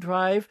 Maureen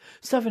Drive,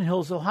 Seven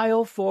Hills,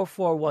 Ohio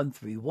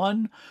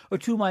 44131, or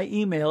to my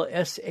email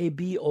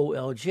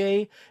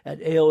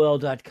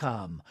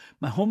sabolj@aol.com.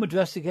 My home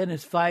address again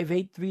is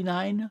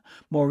 5839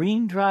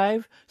 Maureen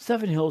Drive,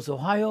 Seven Hills,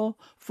 Ohio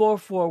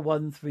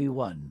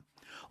 44131.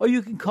 Or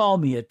you can call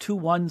me at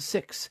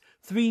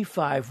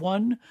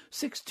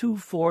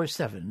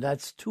 216-351-6247.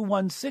 That's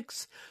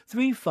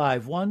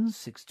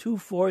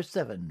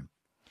 216-351-6247.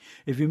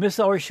 If you miss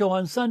our show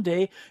on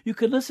Sunday, you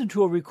can listen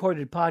to a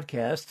recorded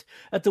podcast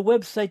at the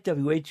website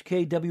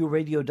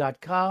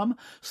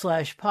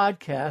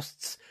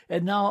whkwradio.com/podcasts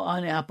and now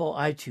on Apple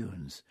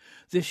iTunes.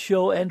 This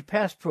show and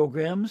past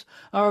programs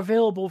are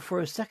available for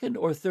a second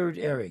or third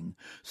airing,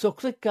 so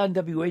click on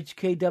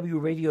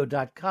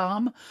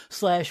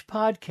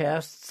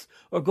whkwradio.com/podcasts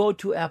or go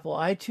to Apple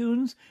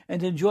iTunes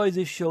and enjoy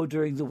this show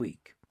during the week.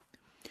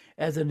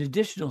 As an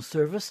additional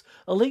service,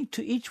 a link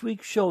to each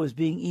week's show is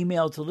being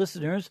emailed to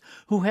listeners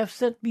who have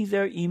sent me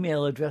their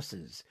email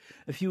addresses.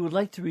 If you would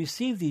like to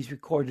receive these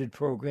recorded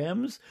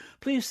programs,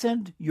 please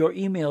send your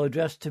email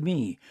address to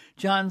me,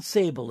 John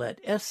Sable,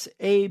 at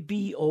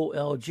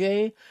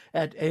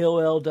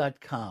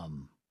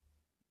sabolj@aol.com.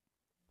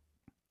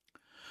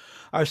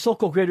 Our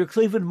Sokol Greater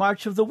Cleveland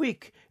March of the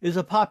Week is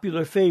a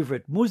popular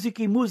favorite,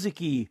 Muziki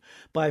Muziki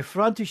by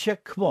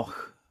František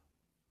Kmoch.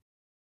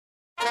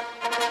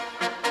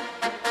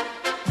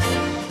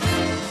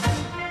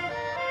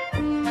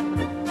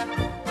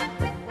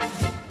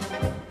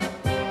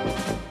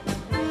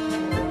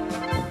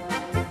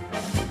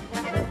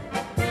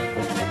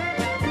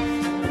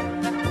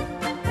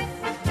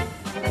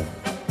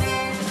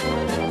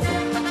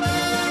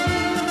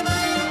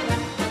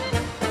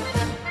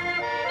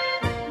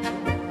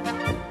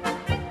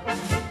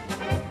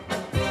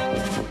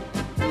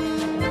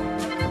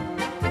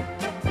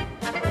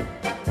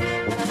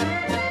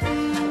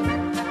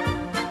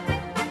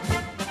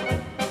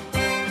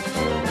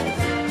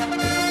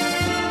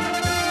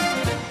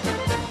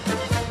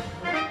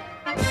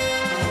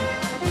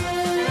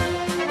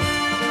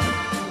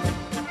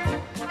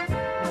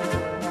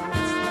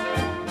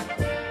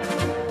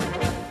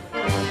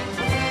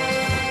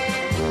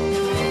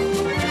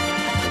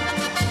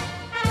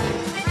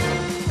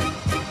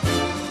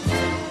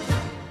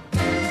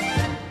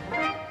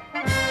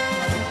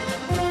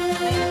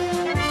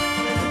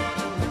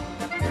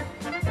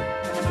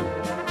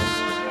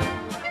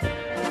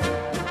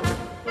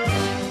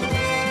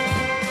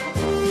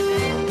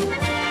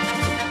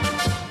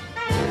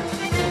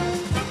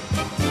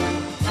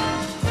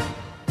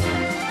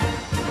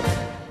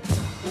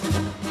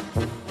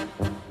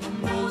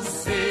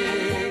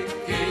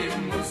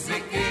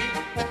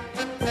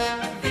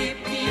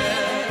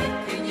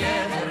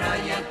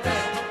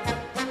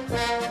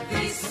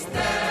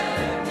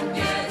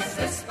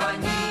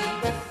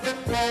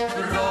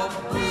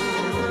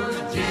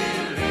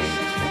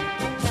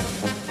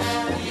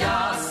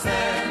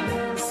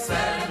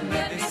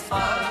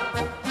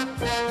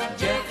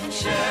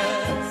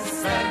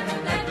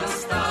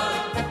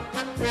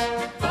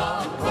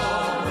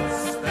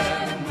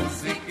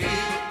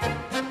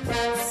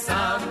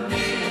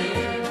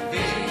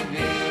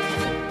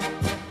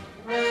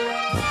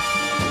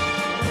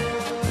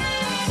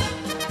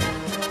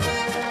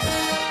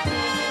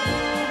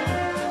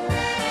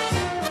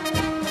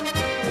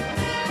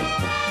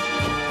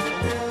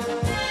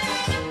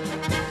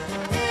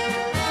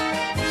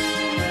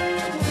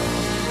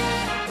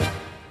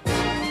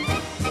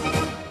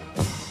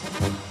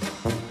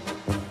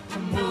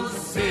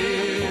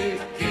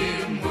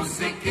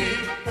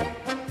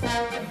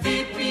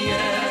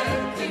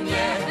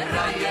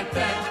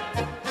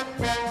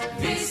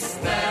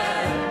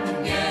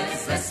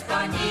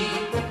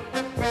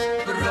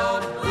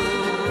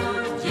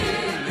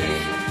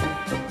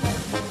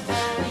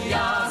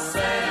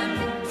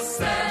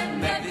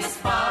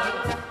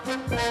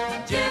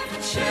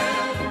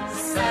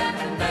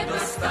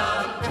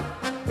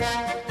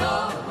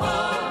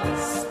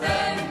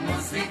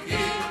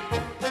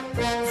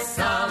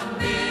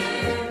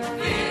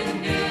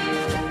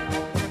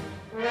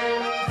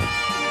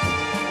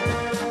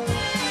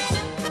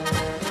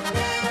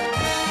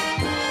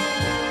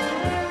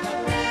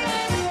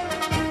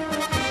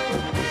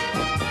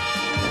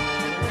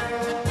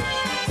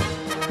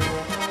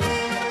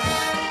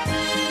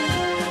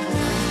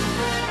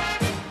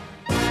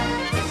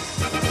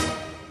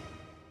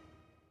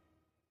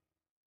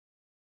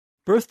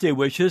 Birthday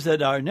wishes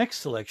at our next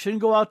selection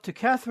go out to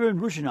Catherine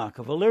Ruzhanak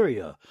of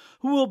Elyria,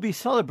 who will be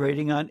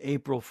celebrating on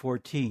April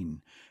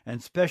 14.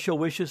 And special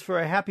wishes for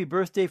a happy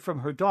birthday from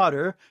her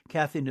daughter,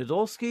 Kathy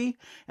Nadolski,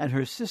 and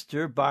her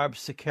sister, Barb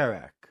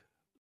Sakarak.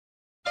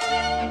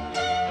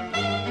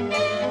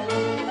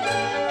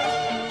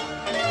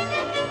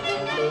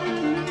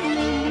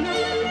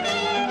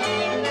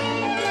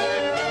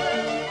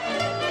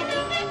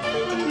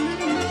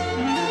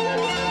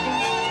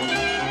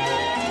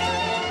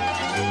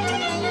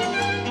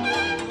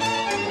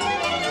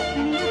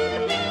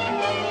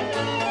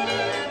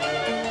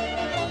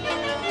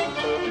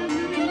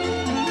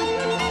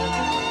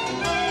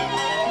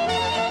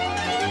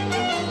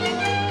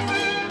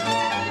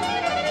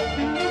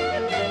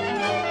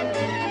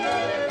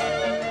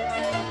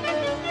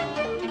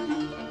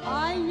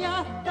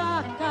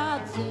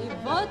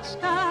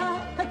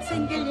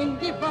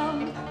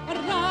 Cingelingi-bong,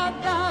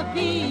 rada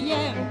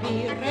wiem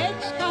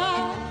bireczka.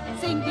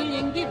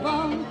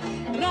 Cingelingi-bong,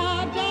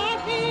 rada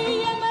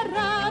wiem,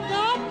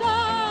 rada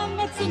dam.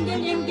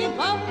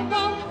 Cingelingi-bong,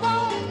 bong,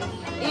 bong,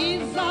 i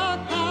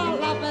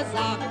zakala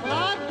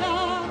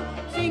zakładam.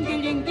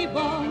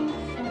 Cingelingi-bong,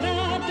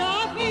 rada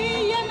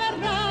wiem,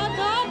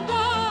 rada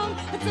dam.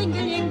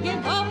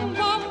 Cingelingi-bong,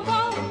 bong,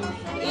 bong,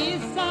 i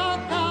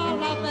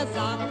zakala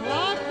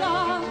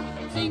zakładam.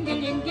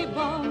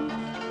 Cingelingi-bong.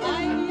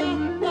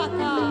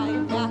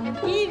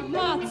 I w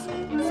mac,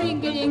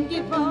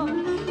 cingelingi-bong,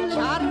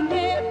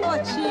 czarne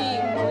oczy,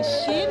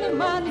 musin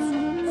mac,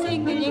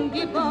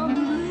 cingelingi-bong,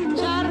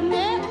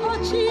 czarne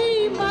oczy,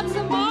 mac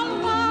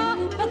mama,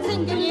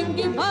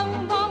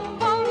 cingelingi-bong, bong,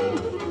 bong,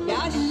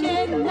 ja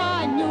się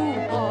na nią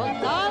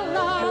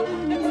podala,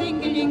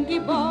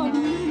 cingelingi-bong,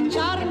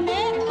 czarne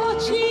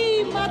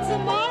oczy, mac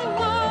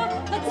mama,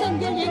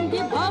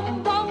 cingelingi-bong,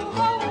 bong,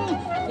 bong,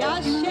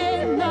 ja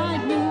się na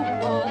nią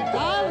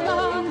podala,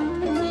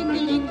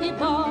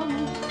 cingelingi-bong.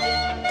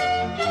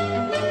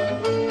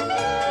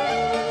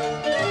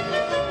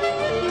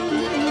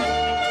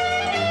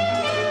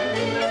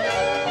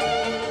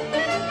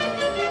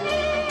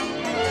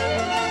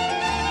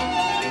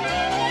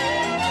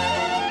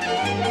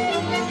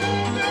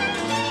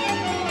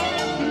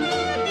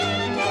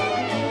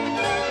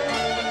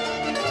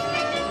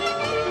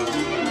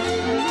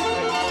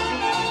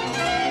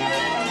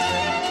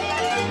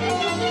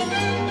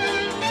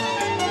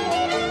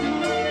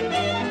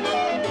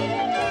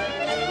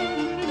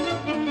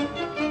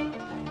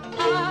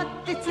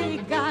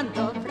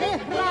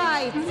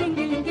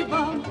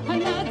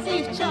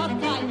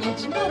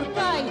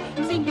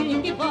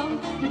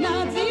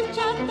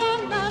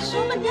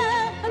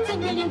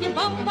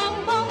 Cingelingi-bong, bong,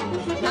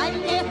 bong,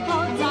 najnie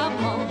chodza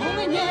po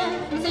mnie.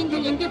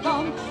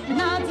 Cingelingi-bong,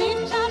 na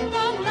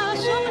dziewczata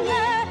naszą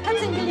mnie.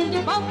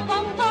 Cingelingi-bong,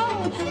 bong,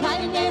 bong,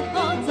 najnie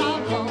chodza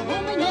po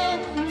mnie.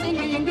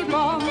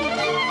 Cingelingi-bong.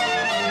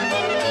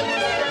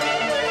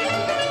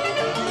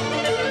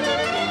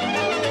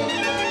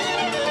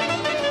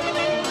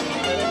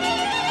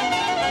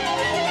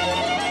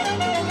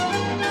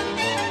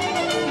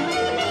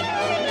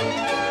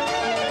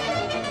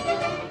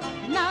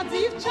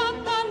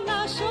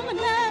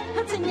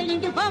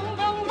 Cingelingi-bong,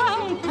 bong,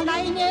 bong,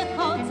 najnie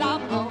chodza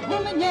po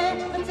mnie.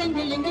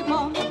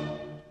 Cingelingi-bong.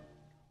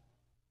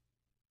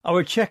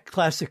 Our Czech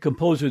classic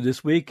composer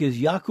this week is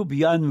Jakub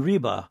Jan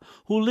Ryba,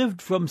 who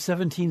lived from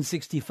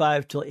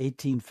 1765 till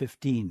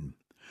 1815.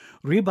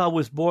 Ryba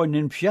was born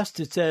in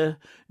Piastice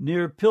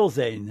near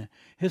Pilsen.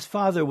 His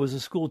father was a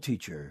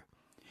schoolteacher.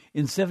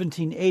 In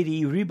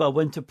 1780, Ryba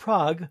went to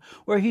Prague,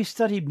 where he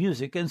studied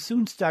music and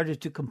soon started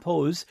to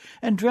compose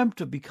and dreamt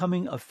of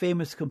becoming a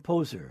famous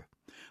composer.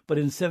 But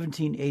in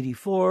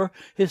 1784,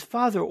 his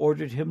father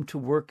ordered him to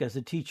work as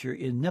a teacher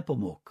in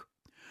Nepomuk.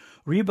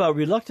 Ryba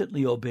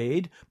reluctantly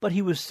obeyed, but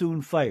he was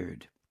soon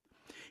fired.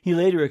 He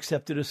later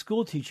accepted a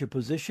schoolteacher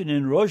position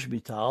in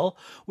Rozhmital,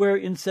 where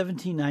in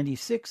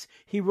 1796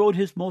 he wrote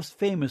his most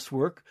famous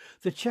work,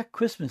 the Czech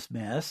Christmas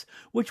Mass,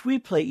 which we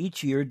play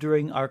each year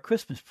during our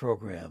Christmas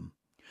program.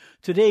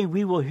 Today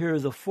we will hear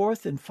the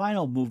fourth and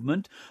final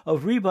movement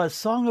of Ryba's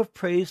Song of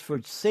Praise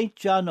for St.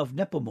 John of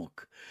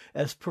Nepomuk,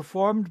 as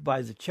performed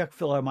by the Czech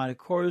Philharmonic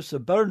Chorus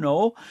of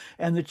Brno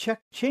and the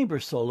Czech chamber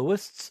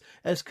soloists,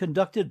 as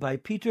conducted by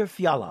Peter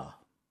Fiala.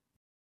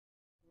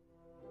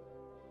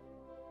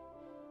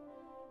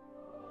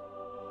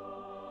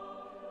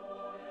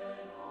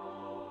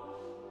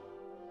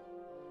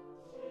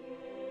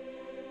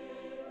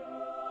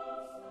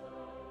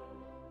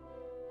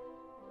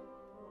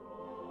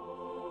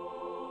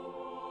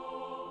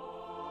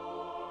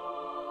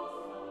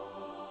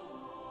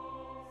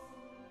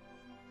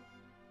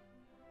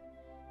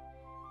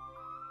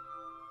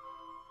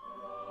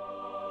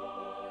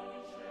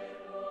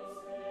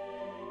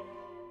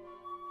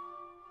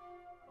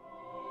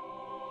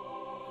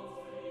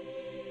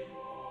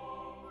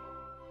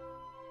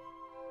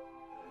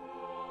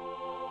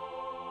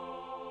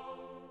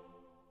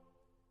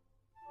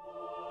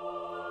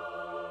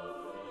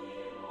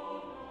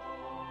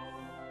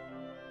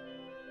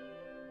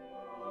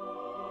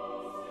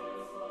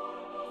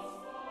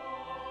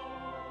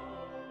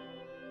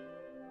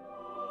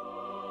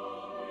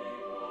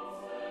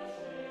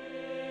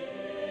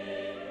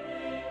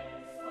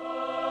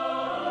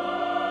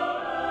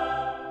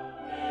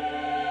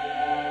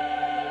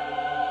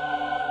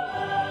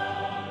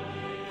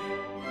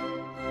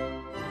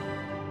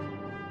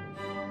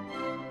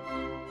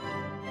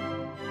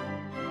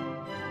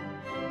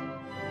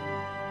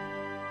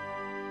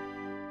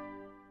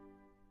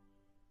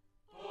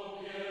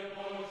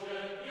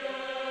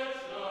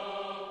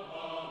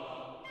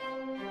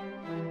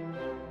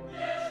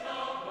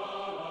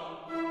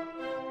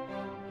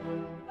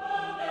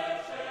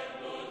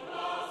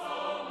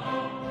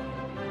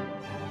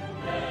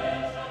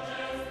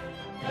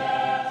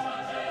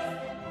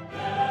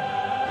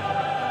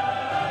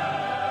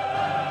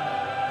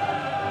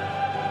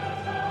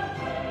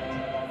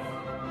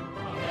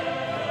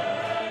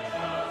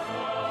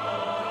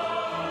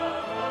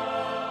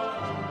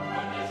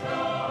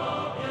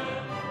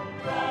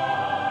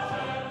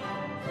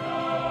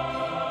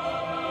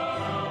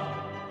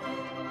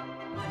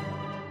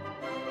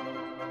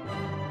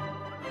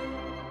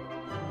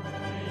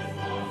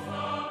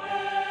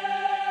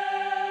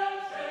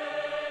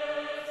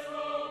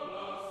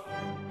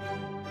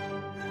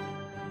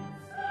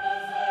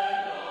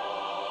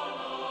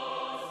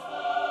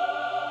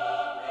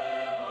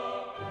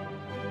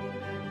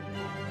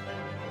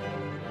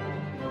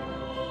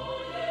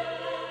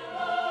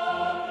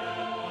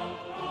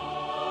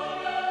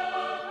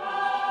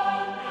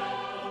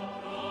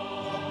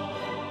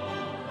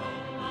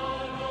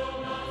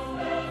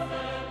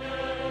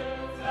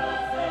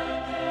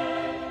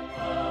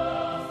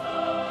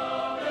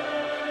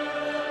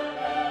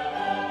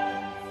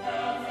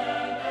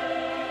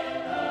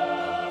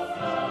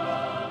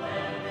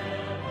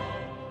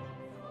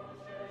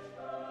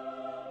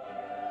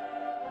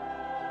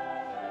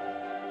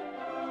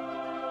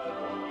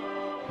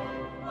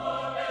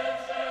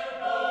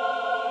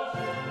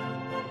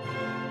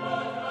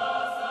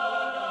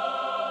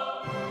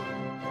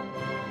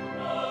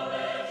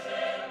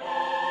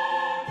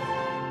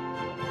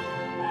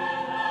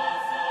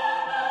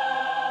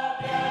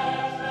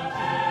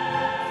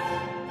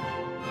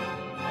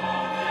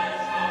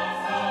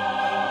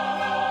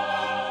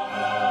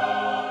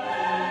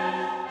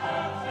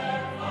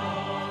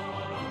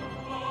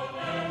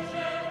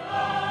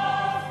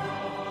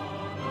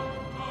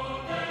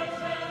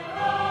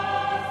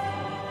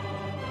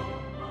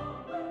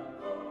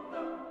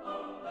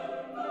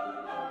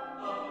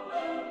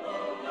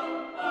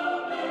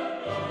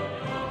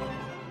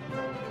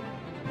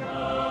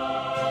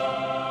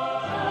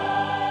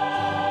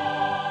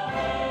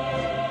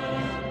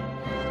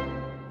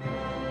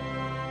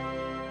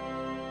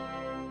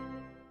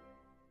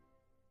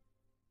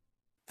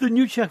 The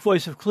New Czech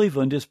Voice of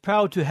Cleveland is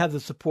proud to have the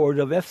support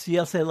of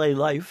FCSLA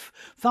Life,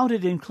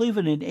 founded in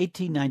Cleveland in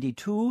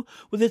 1892,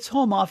 with its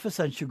home office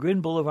on Chagrin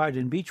Boulevard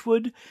in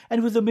Beechwood,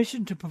 and with a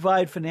mission to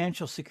provide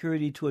financial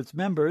security to its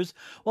members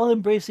while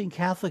embracing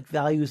Catholic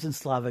values and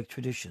Slavic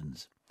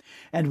traditions.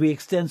 And we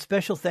extend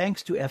special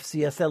thanks to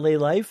FCSLA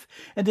Life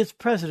and its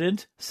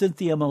president,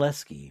 Cynthia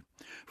Molesky.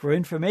 For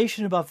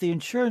information about the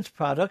insurance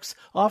products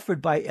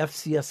offered by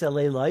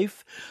FCSLA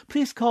Life,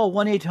 please call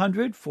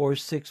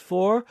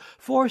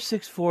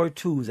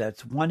 1-800-464-4642.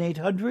 That's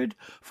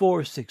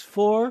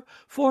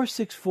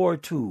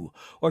 1-800-464-4642.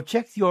 Or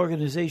check the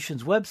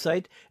organization's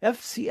website,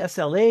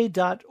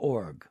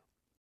 fcsla.org.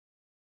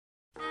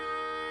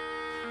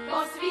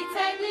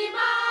 Posvícení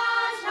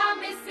máš a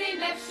my si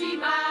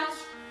nevšímáš.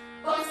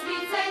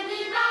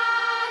 Posvícení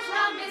máš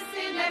a my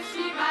si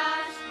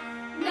nevšímáš.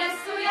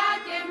 Nesu já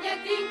tě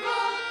mětínku,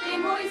 ty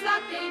můj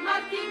zlatý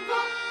Martínku,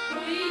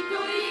 tují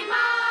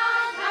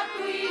máš a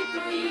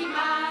tují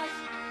máš.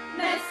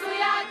 Nesu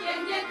já tě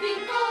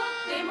mětínku,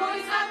 ty můj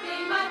zlatý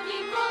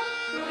Martínku,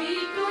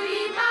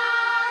 tují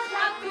máš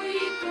a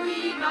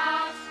tují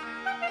máš.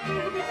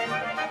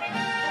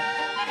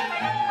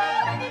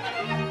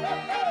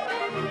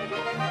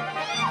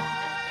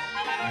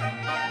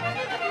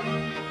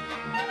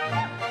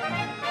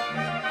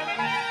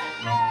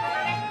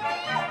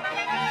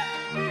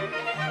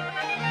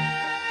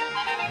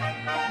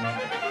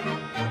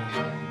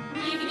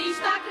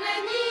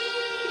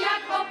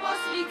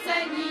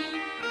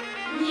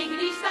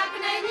 Nikdyž tak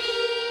není,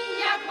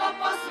 jako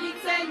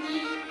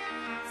posvícení.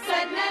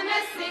 Sedneme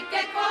si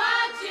ke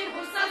koláči,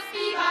 husa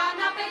zpívá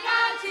na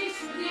pekáči,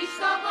 šudiš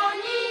to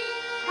voní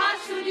a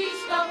šudiš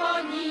to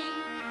voní.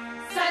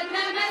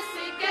 Sedneme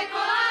si ke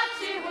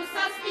koláči,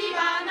 husa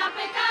zpívá na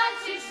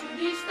pekáči,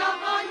 šudiš to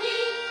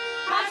voní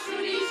a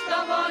šudiš to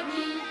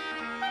voní.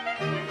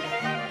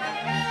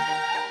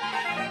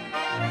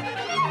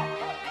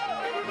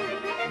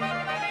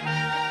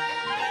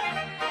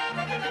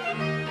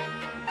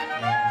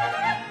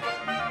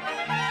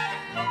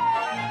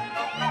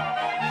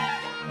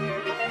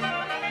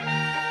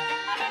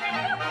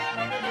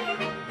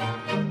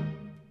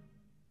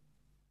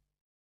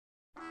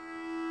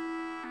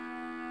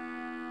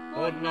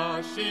 Pod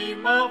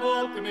našima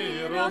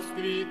okny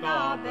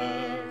rozkvítá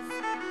ves,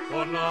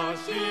 pod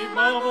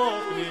našima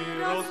okny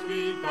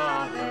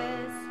rozkvítá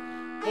ves.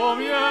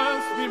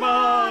 Pověz mi,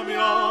 mám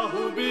já,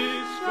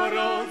 hubičko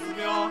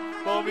rozměla,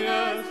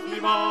 pověz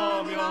mi,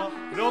 mám já,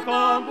 kdo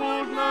tam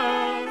byl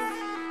dnes.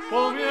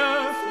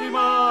 Pověz mi,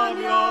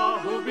 mám já,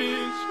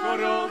 hubičko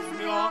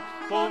rozměla,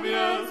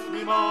 pověz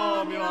mi,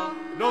 mám já,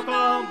 kdo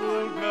tam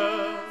byl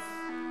dnes.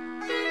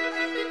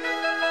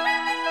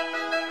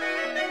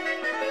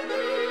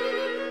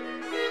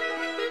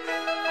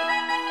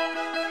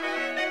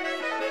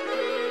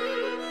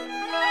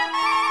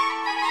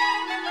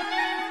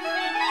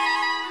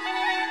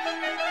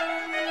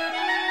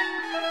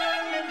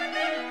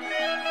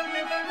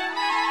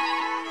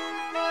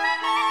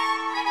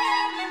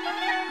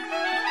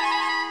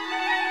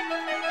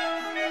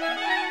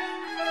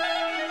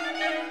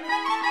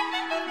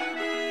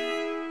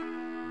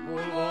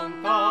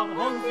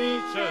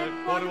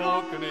 Pod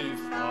okny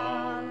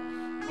stál,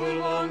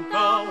 byl on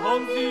tam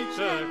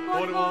Honzíček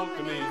pod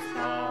okny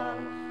stál.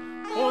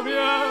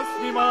 Pověz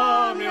mi,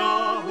 mám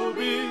já,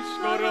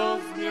 hubičko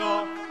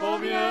rozměla,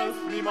 pověz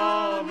mi,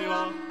 mám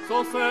já,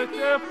 co se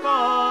tě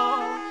ptá.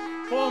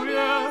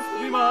 Pověz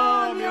mi,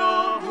 mám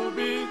já,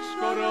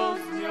 hubičko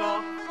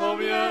rozměla,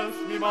 pověz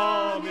mi,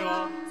 mám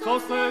já, co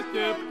se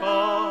tě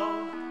ptá.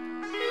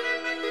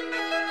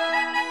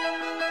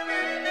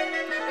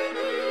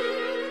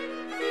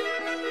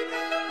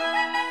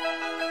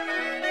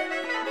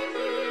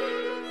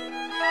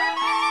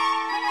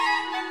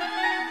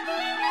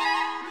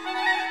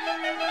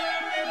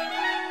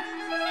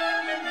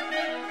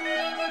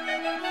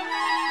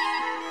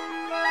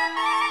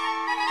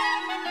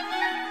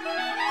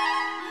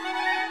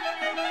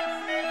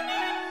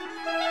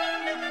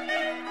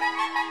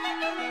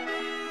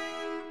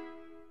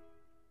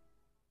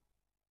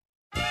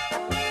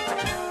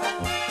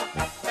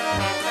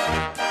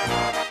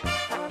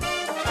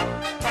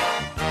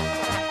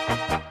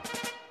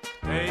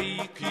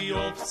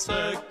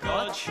 ovce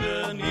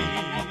kačený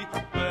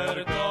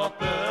per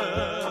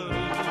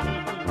kapelu.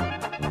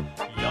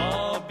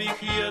 Já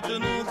bych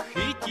jednu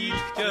chytit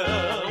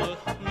chtěl,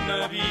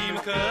 nevím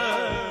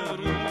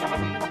kterou.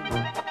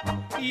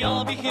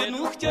 Já bych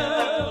jednu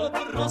chtěl,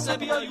 pro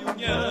sebe ju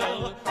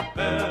měl,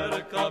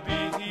 perka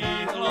bych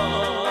jí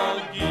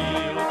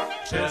hladil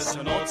přes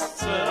noc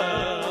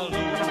celou.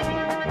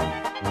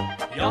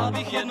 Já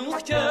bych jednu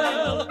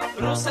chtěl,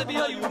 pro sebe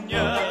ju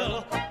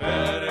měl,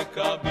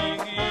 perka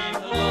bych jí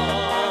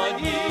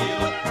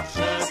hladil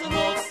přes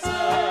noc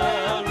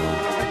celou.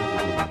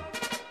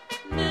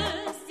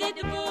 Mezi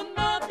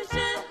dvoma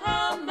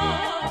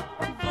břehama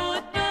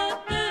voda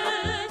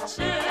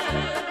teče,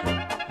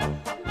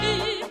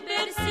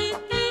 vyber si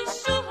ty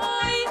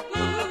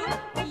šuhajku,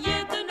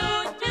 jedno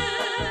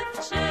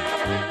děvče.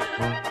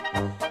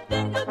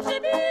 Ten, kdo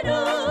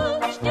přebírá,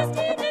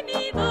 štěstí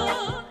nemývá,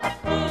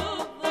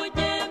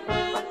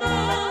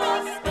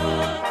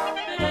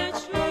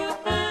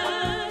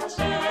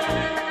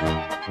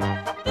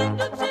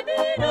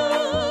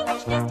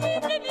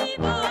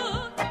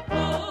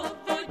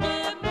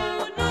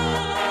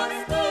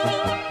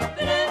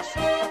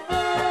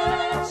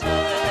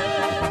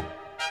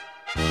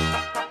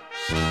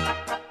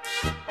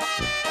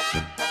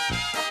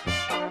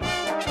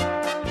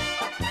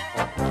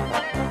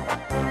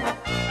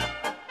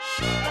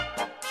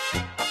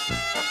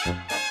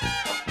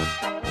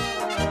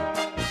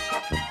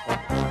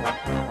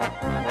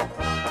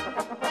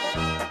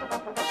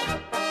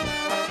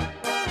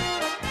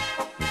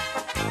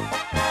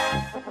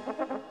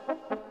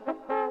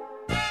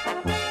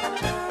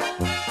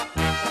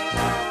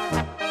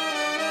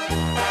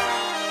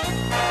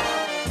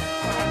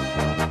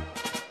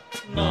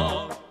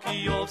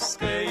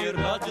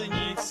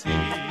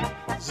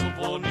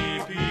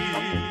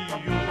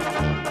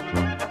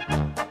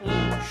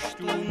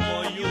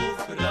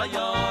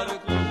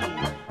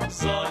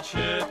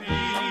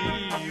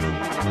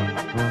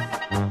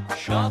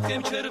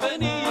 šátkem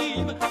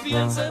červeným,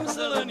 věncem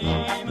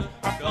zeleným,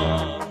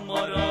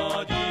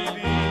 kamarádi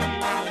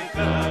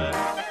víte,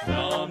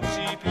 nám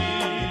připiju.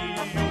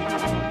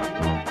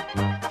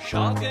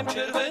 Šátkem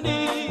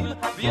červeným,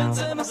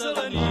 věncem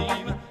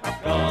zeleným,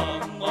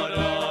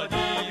 kamarádi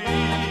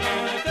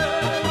víte,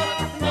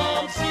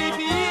 nám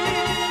připiju.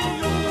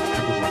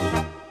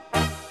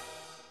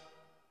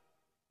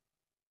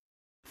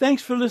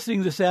 Thanks for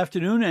listening this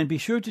afternoon, and be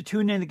sure to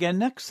tune in again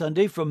next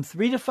Sunday from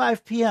 3 to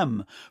 5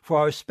 p.m. for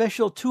our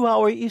special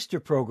 2-hour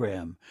Easter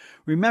program.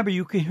 Remember,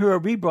 you can hear a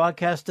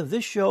rebroadcast of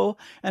this show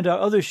and our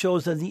other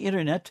shows on the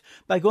Internet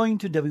by going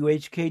to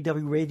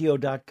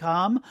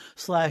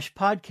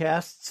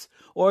whkwradio.com/podcasts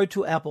or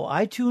to Apple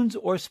iTunes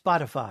or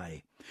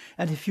Spotify.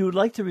 And if you would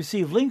like to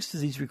receive links to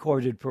these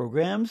recorded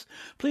programs,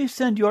 please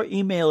send your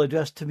email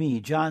address to me,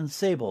 John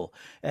Sabol,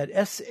 at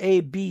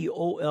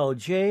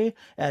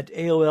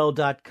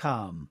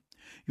sabolj@aol.com.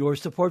 Your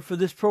support for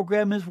this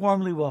program is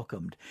warmly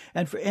welcomed.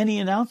 And for any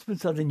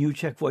announcements of the New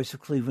Czech Voice of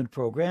Cleveland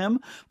program,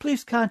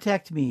 please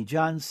contact me,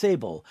 John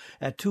Sabol,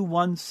 at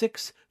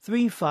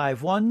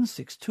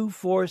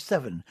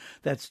 216-351-6247.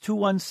 That's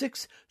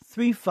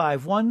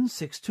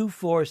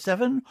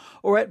 216-351-6247,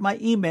 or at my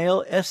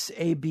email,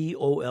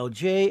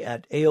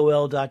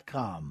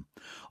 sabolj@aol.com.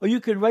 Or you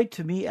can write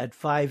to me at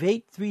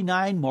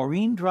 5839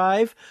 Maureen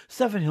Drive,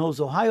 Seven Hills,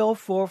 Ohio,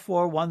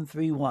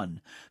 44131.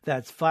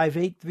 That's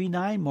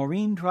 5839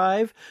 Maureen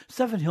Drive,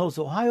 Seven Hills,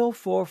 Ohio,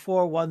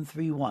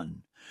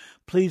 44131.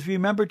 Please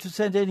remember to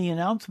send any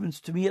announcements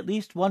to me at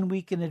least 1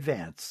 week in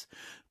advance.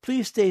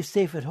 Please stay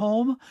safe at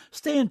home,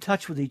 stay in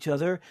touch with each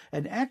other,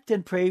 and act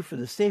and pray for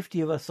the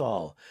safety of us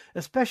all,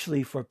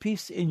 especially for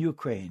peace in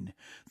Ukraine.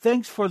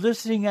 Thanks for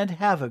listening and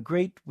have a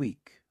great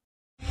week.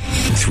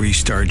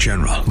 3-star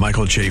General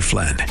Michael J.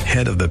 Flynn,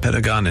 head of the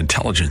Pentagon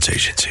Intelligence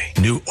Agency,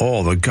 knew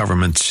all the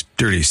government's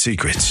dirty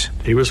secrets.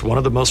 He was one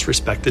of the most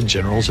respected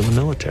generals in the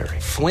military.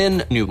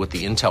 Flynn knew what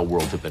the intel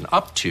world had been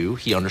up to.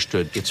 He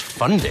understood its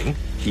funding.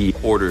 He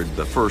ordered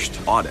the first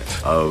audit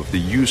of the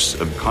use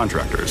of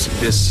contractors.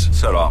 This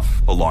set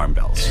off alarm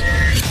bells.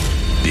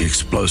 The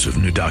explosive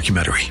new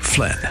documentary,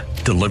 Flynn,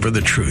 Deliver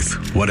the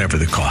Truth, Whatever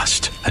the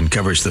Cost,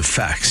 uncovers the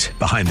facts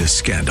behind this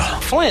scandal.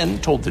 Flynn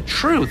told the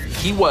truth.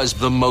 He was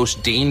the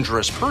most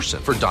dangerous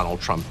person for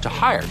Donald Trump to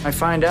hire. I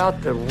find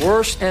out the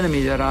worst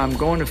enemy that I'm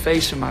going to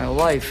face in my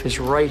life is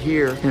right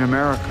here in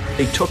America.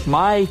 They took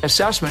my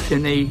assessment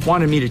and they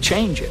wanted me to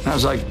change it. And I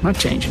was like, I'm not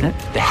changing it.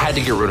 They had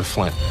to get rid of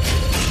Flynn.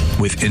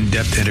 With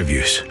in-depth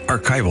interviews,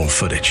 archival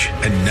footage,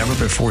 and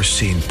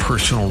never-before-seen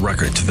personal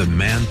records of the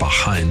man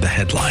behind the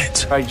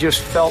headlines. I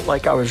just felt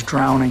like I was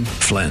drowning.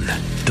 Flynn,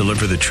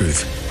 Deliver the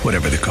Truth,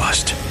 Whatever the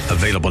Cost.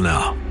 Available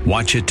now.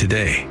 Watch it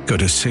today. Go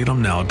to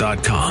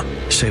salemnow.com.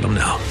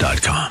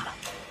 salemnow.com.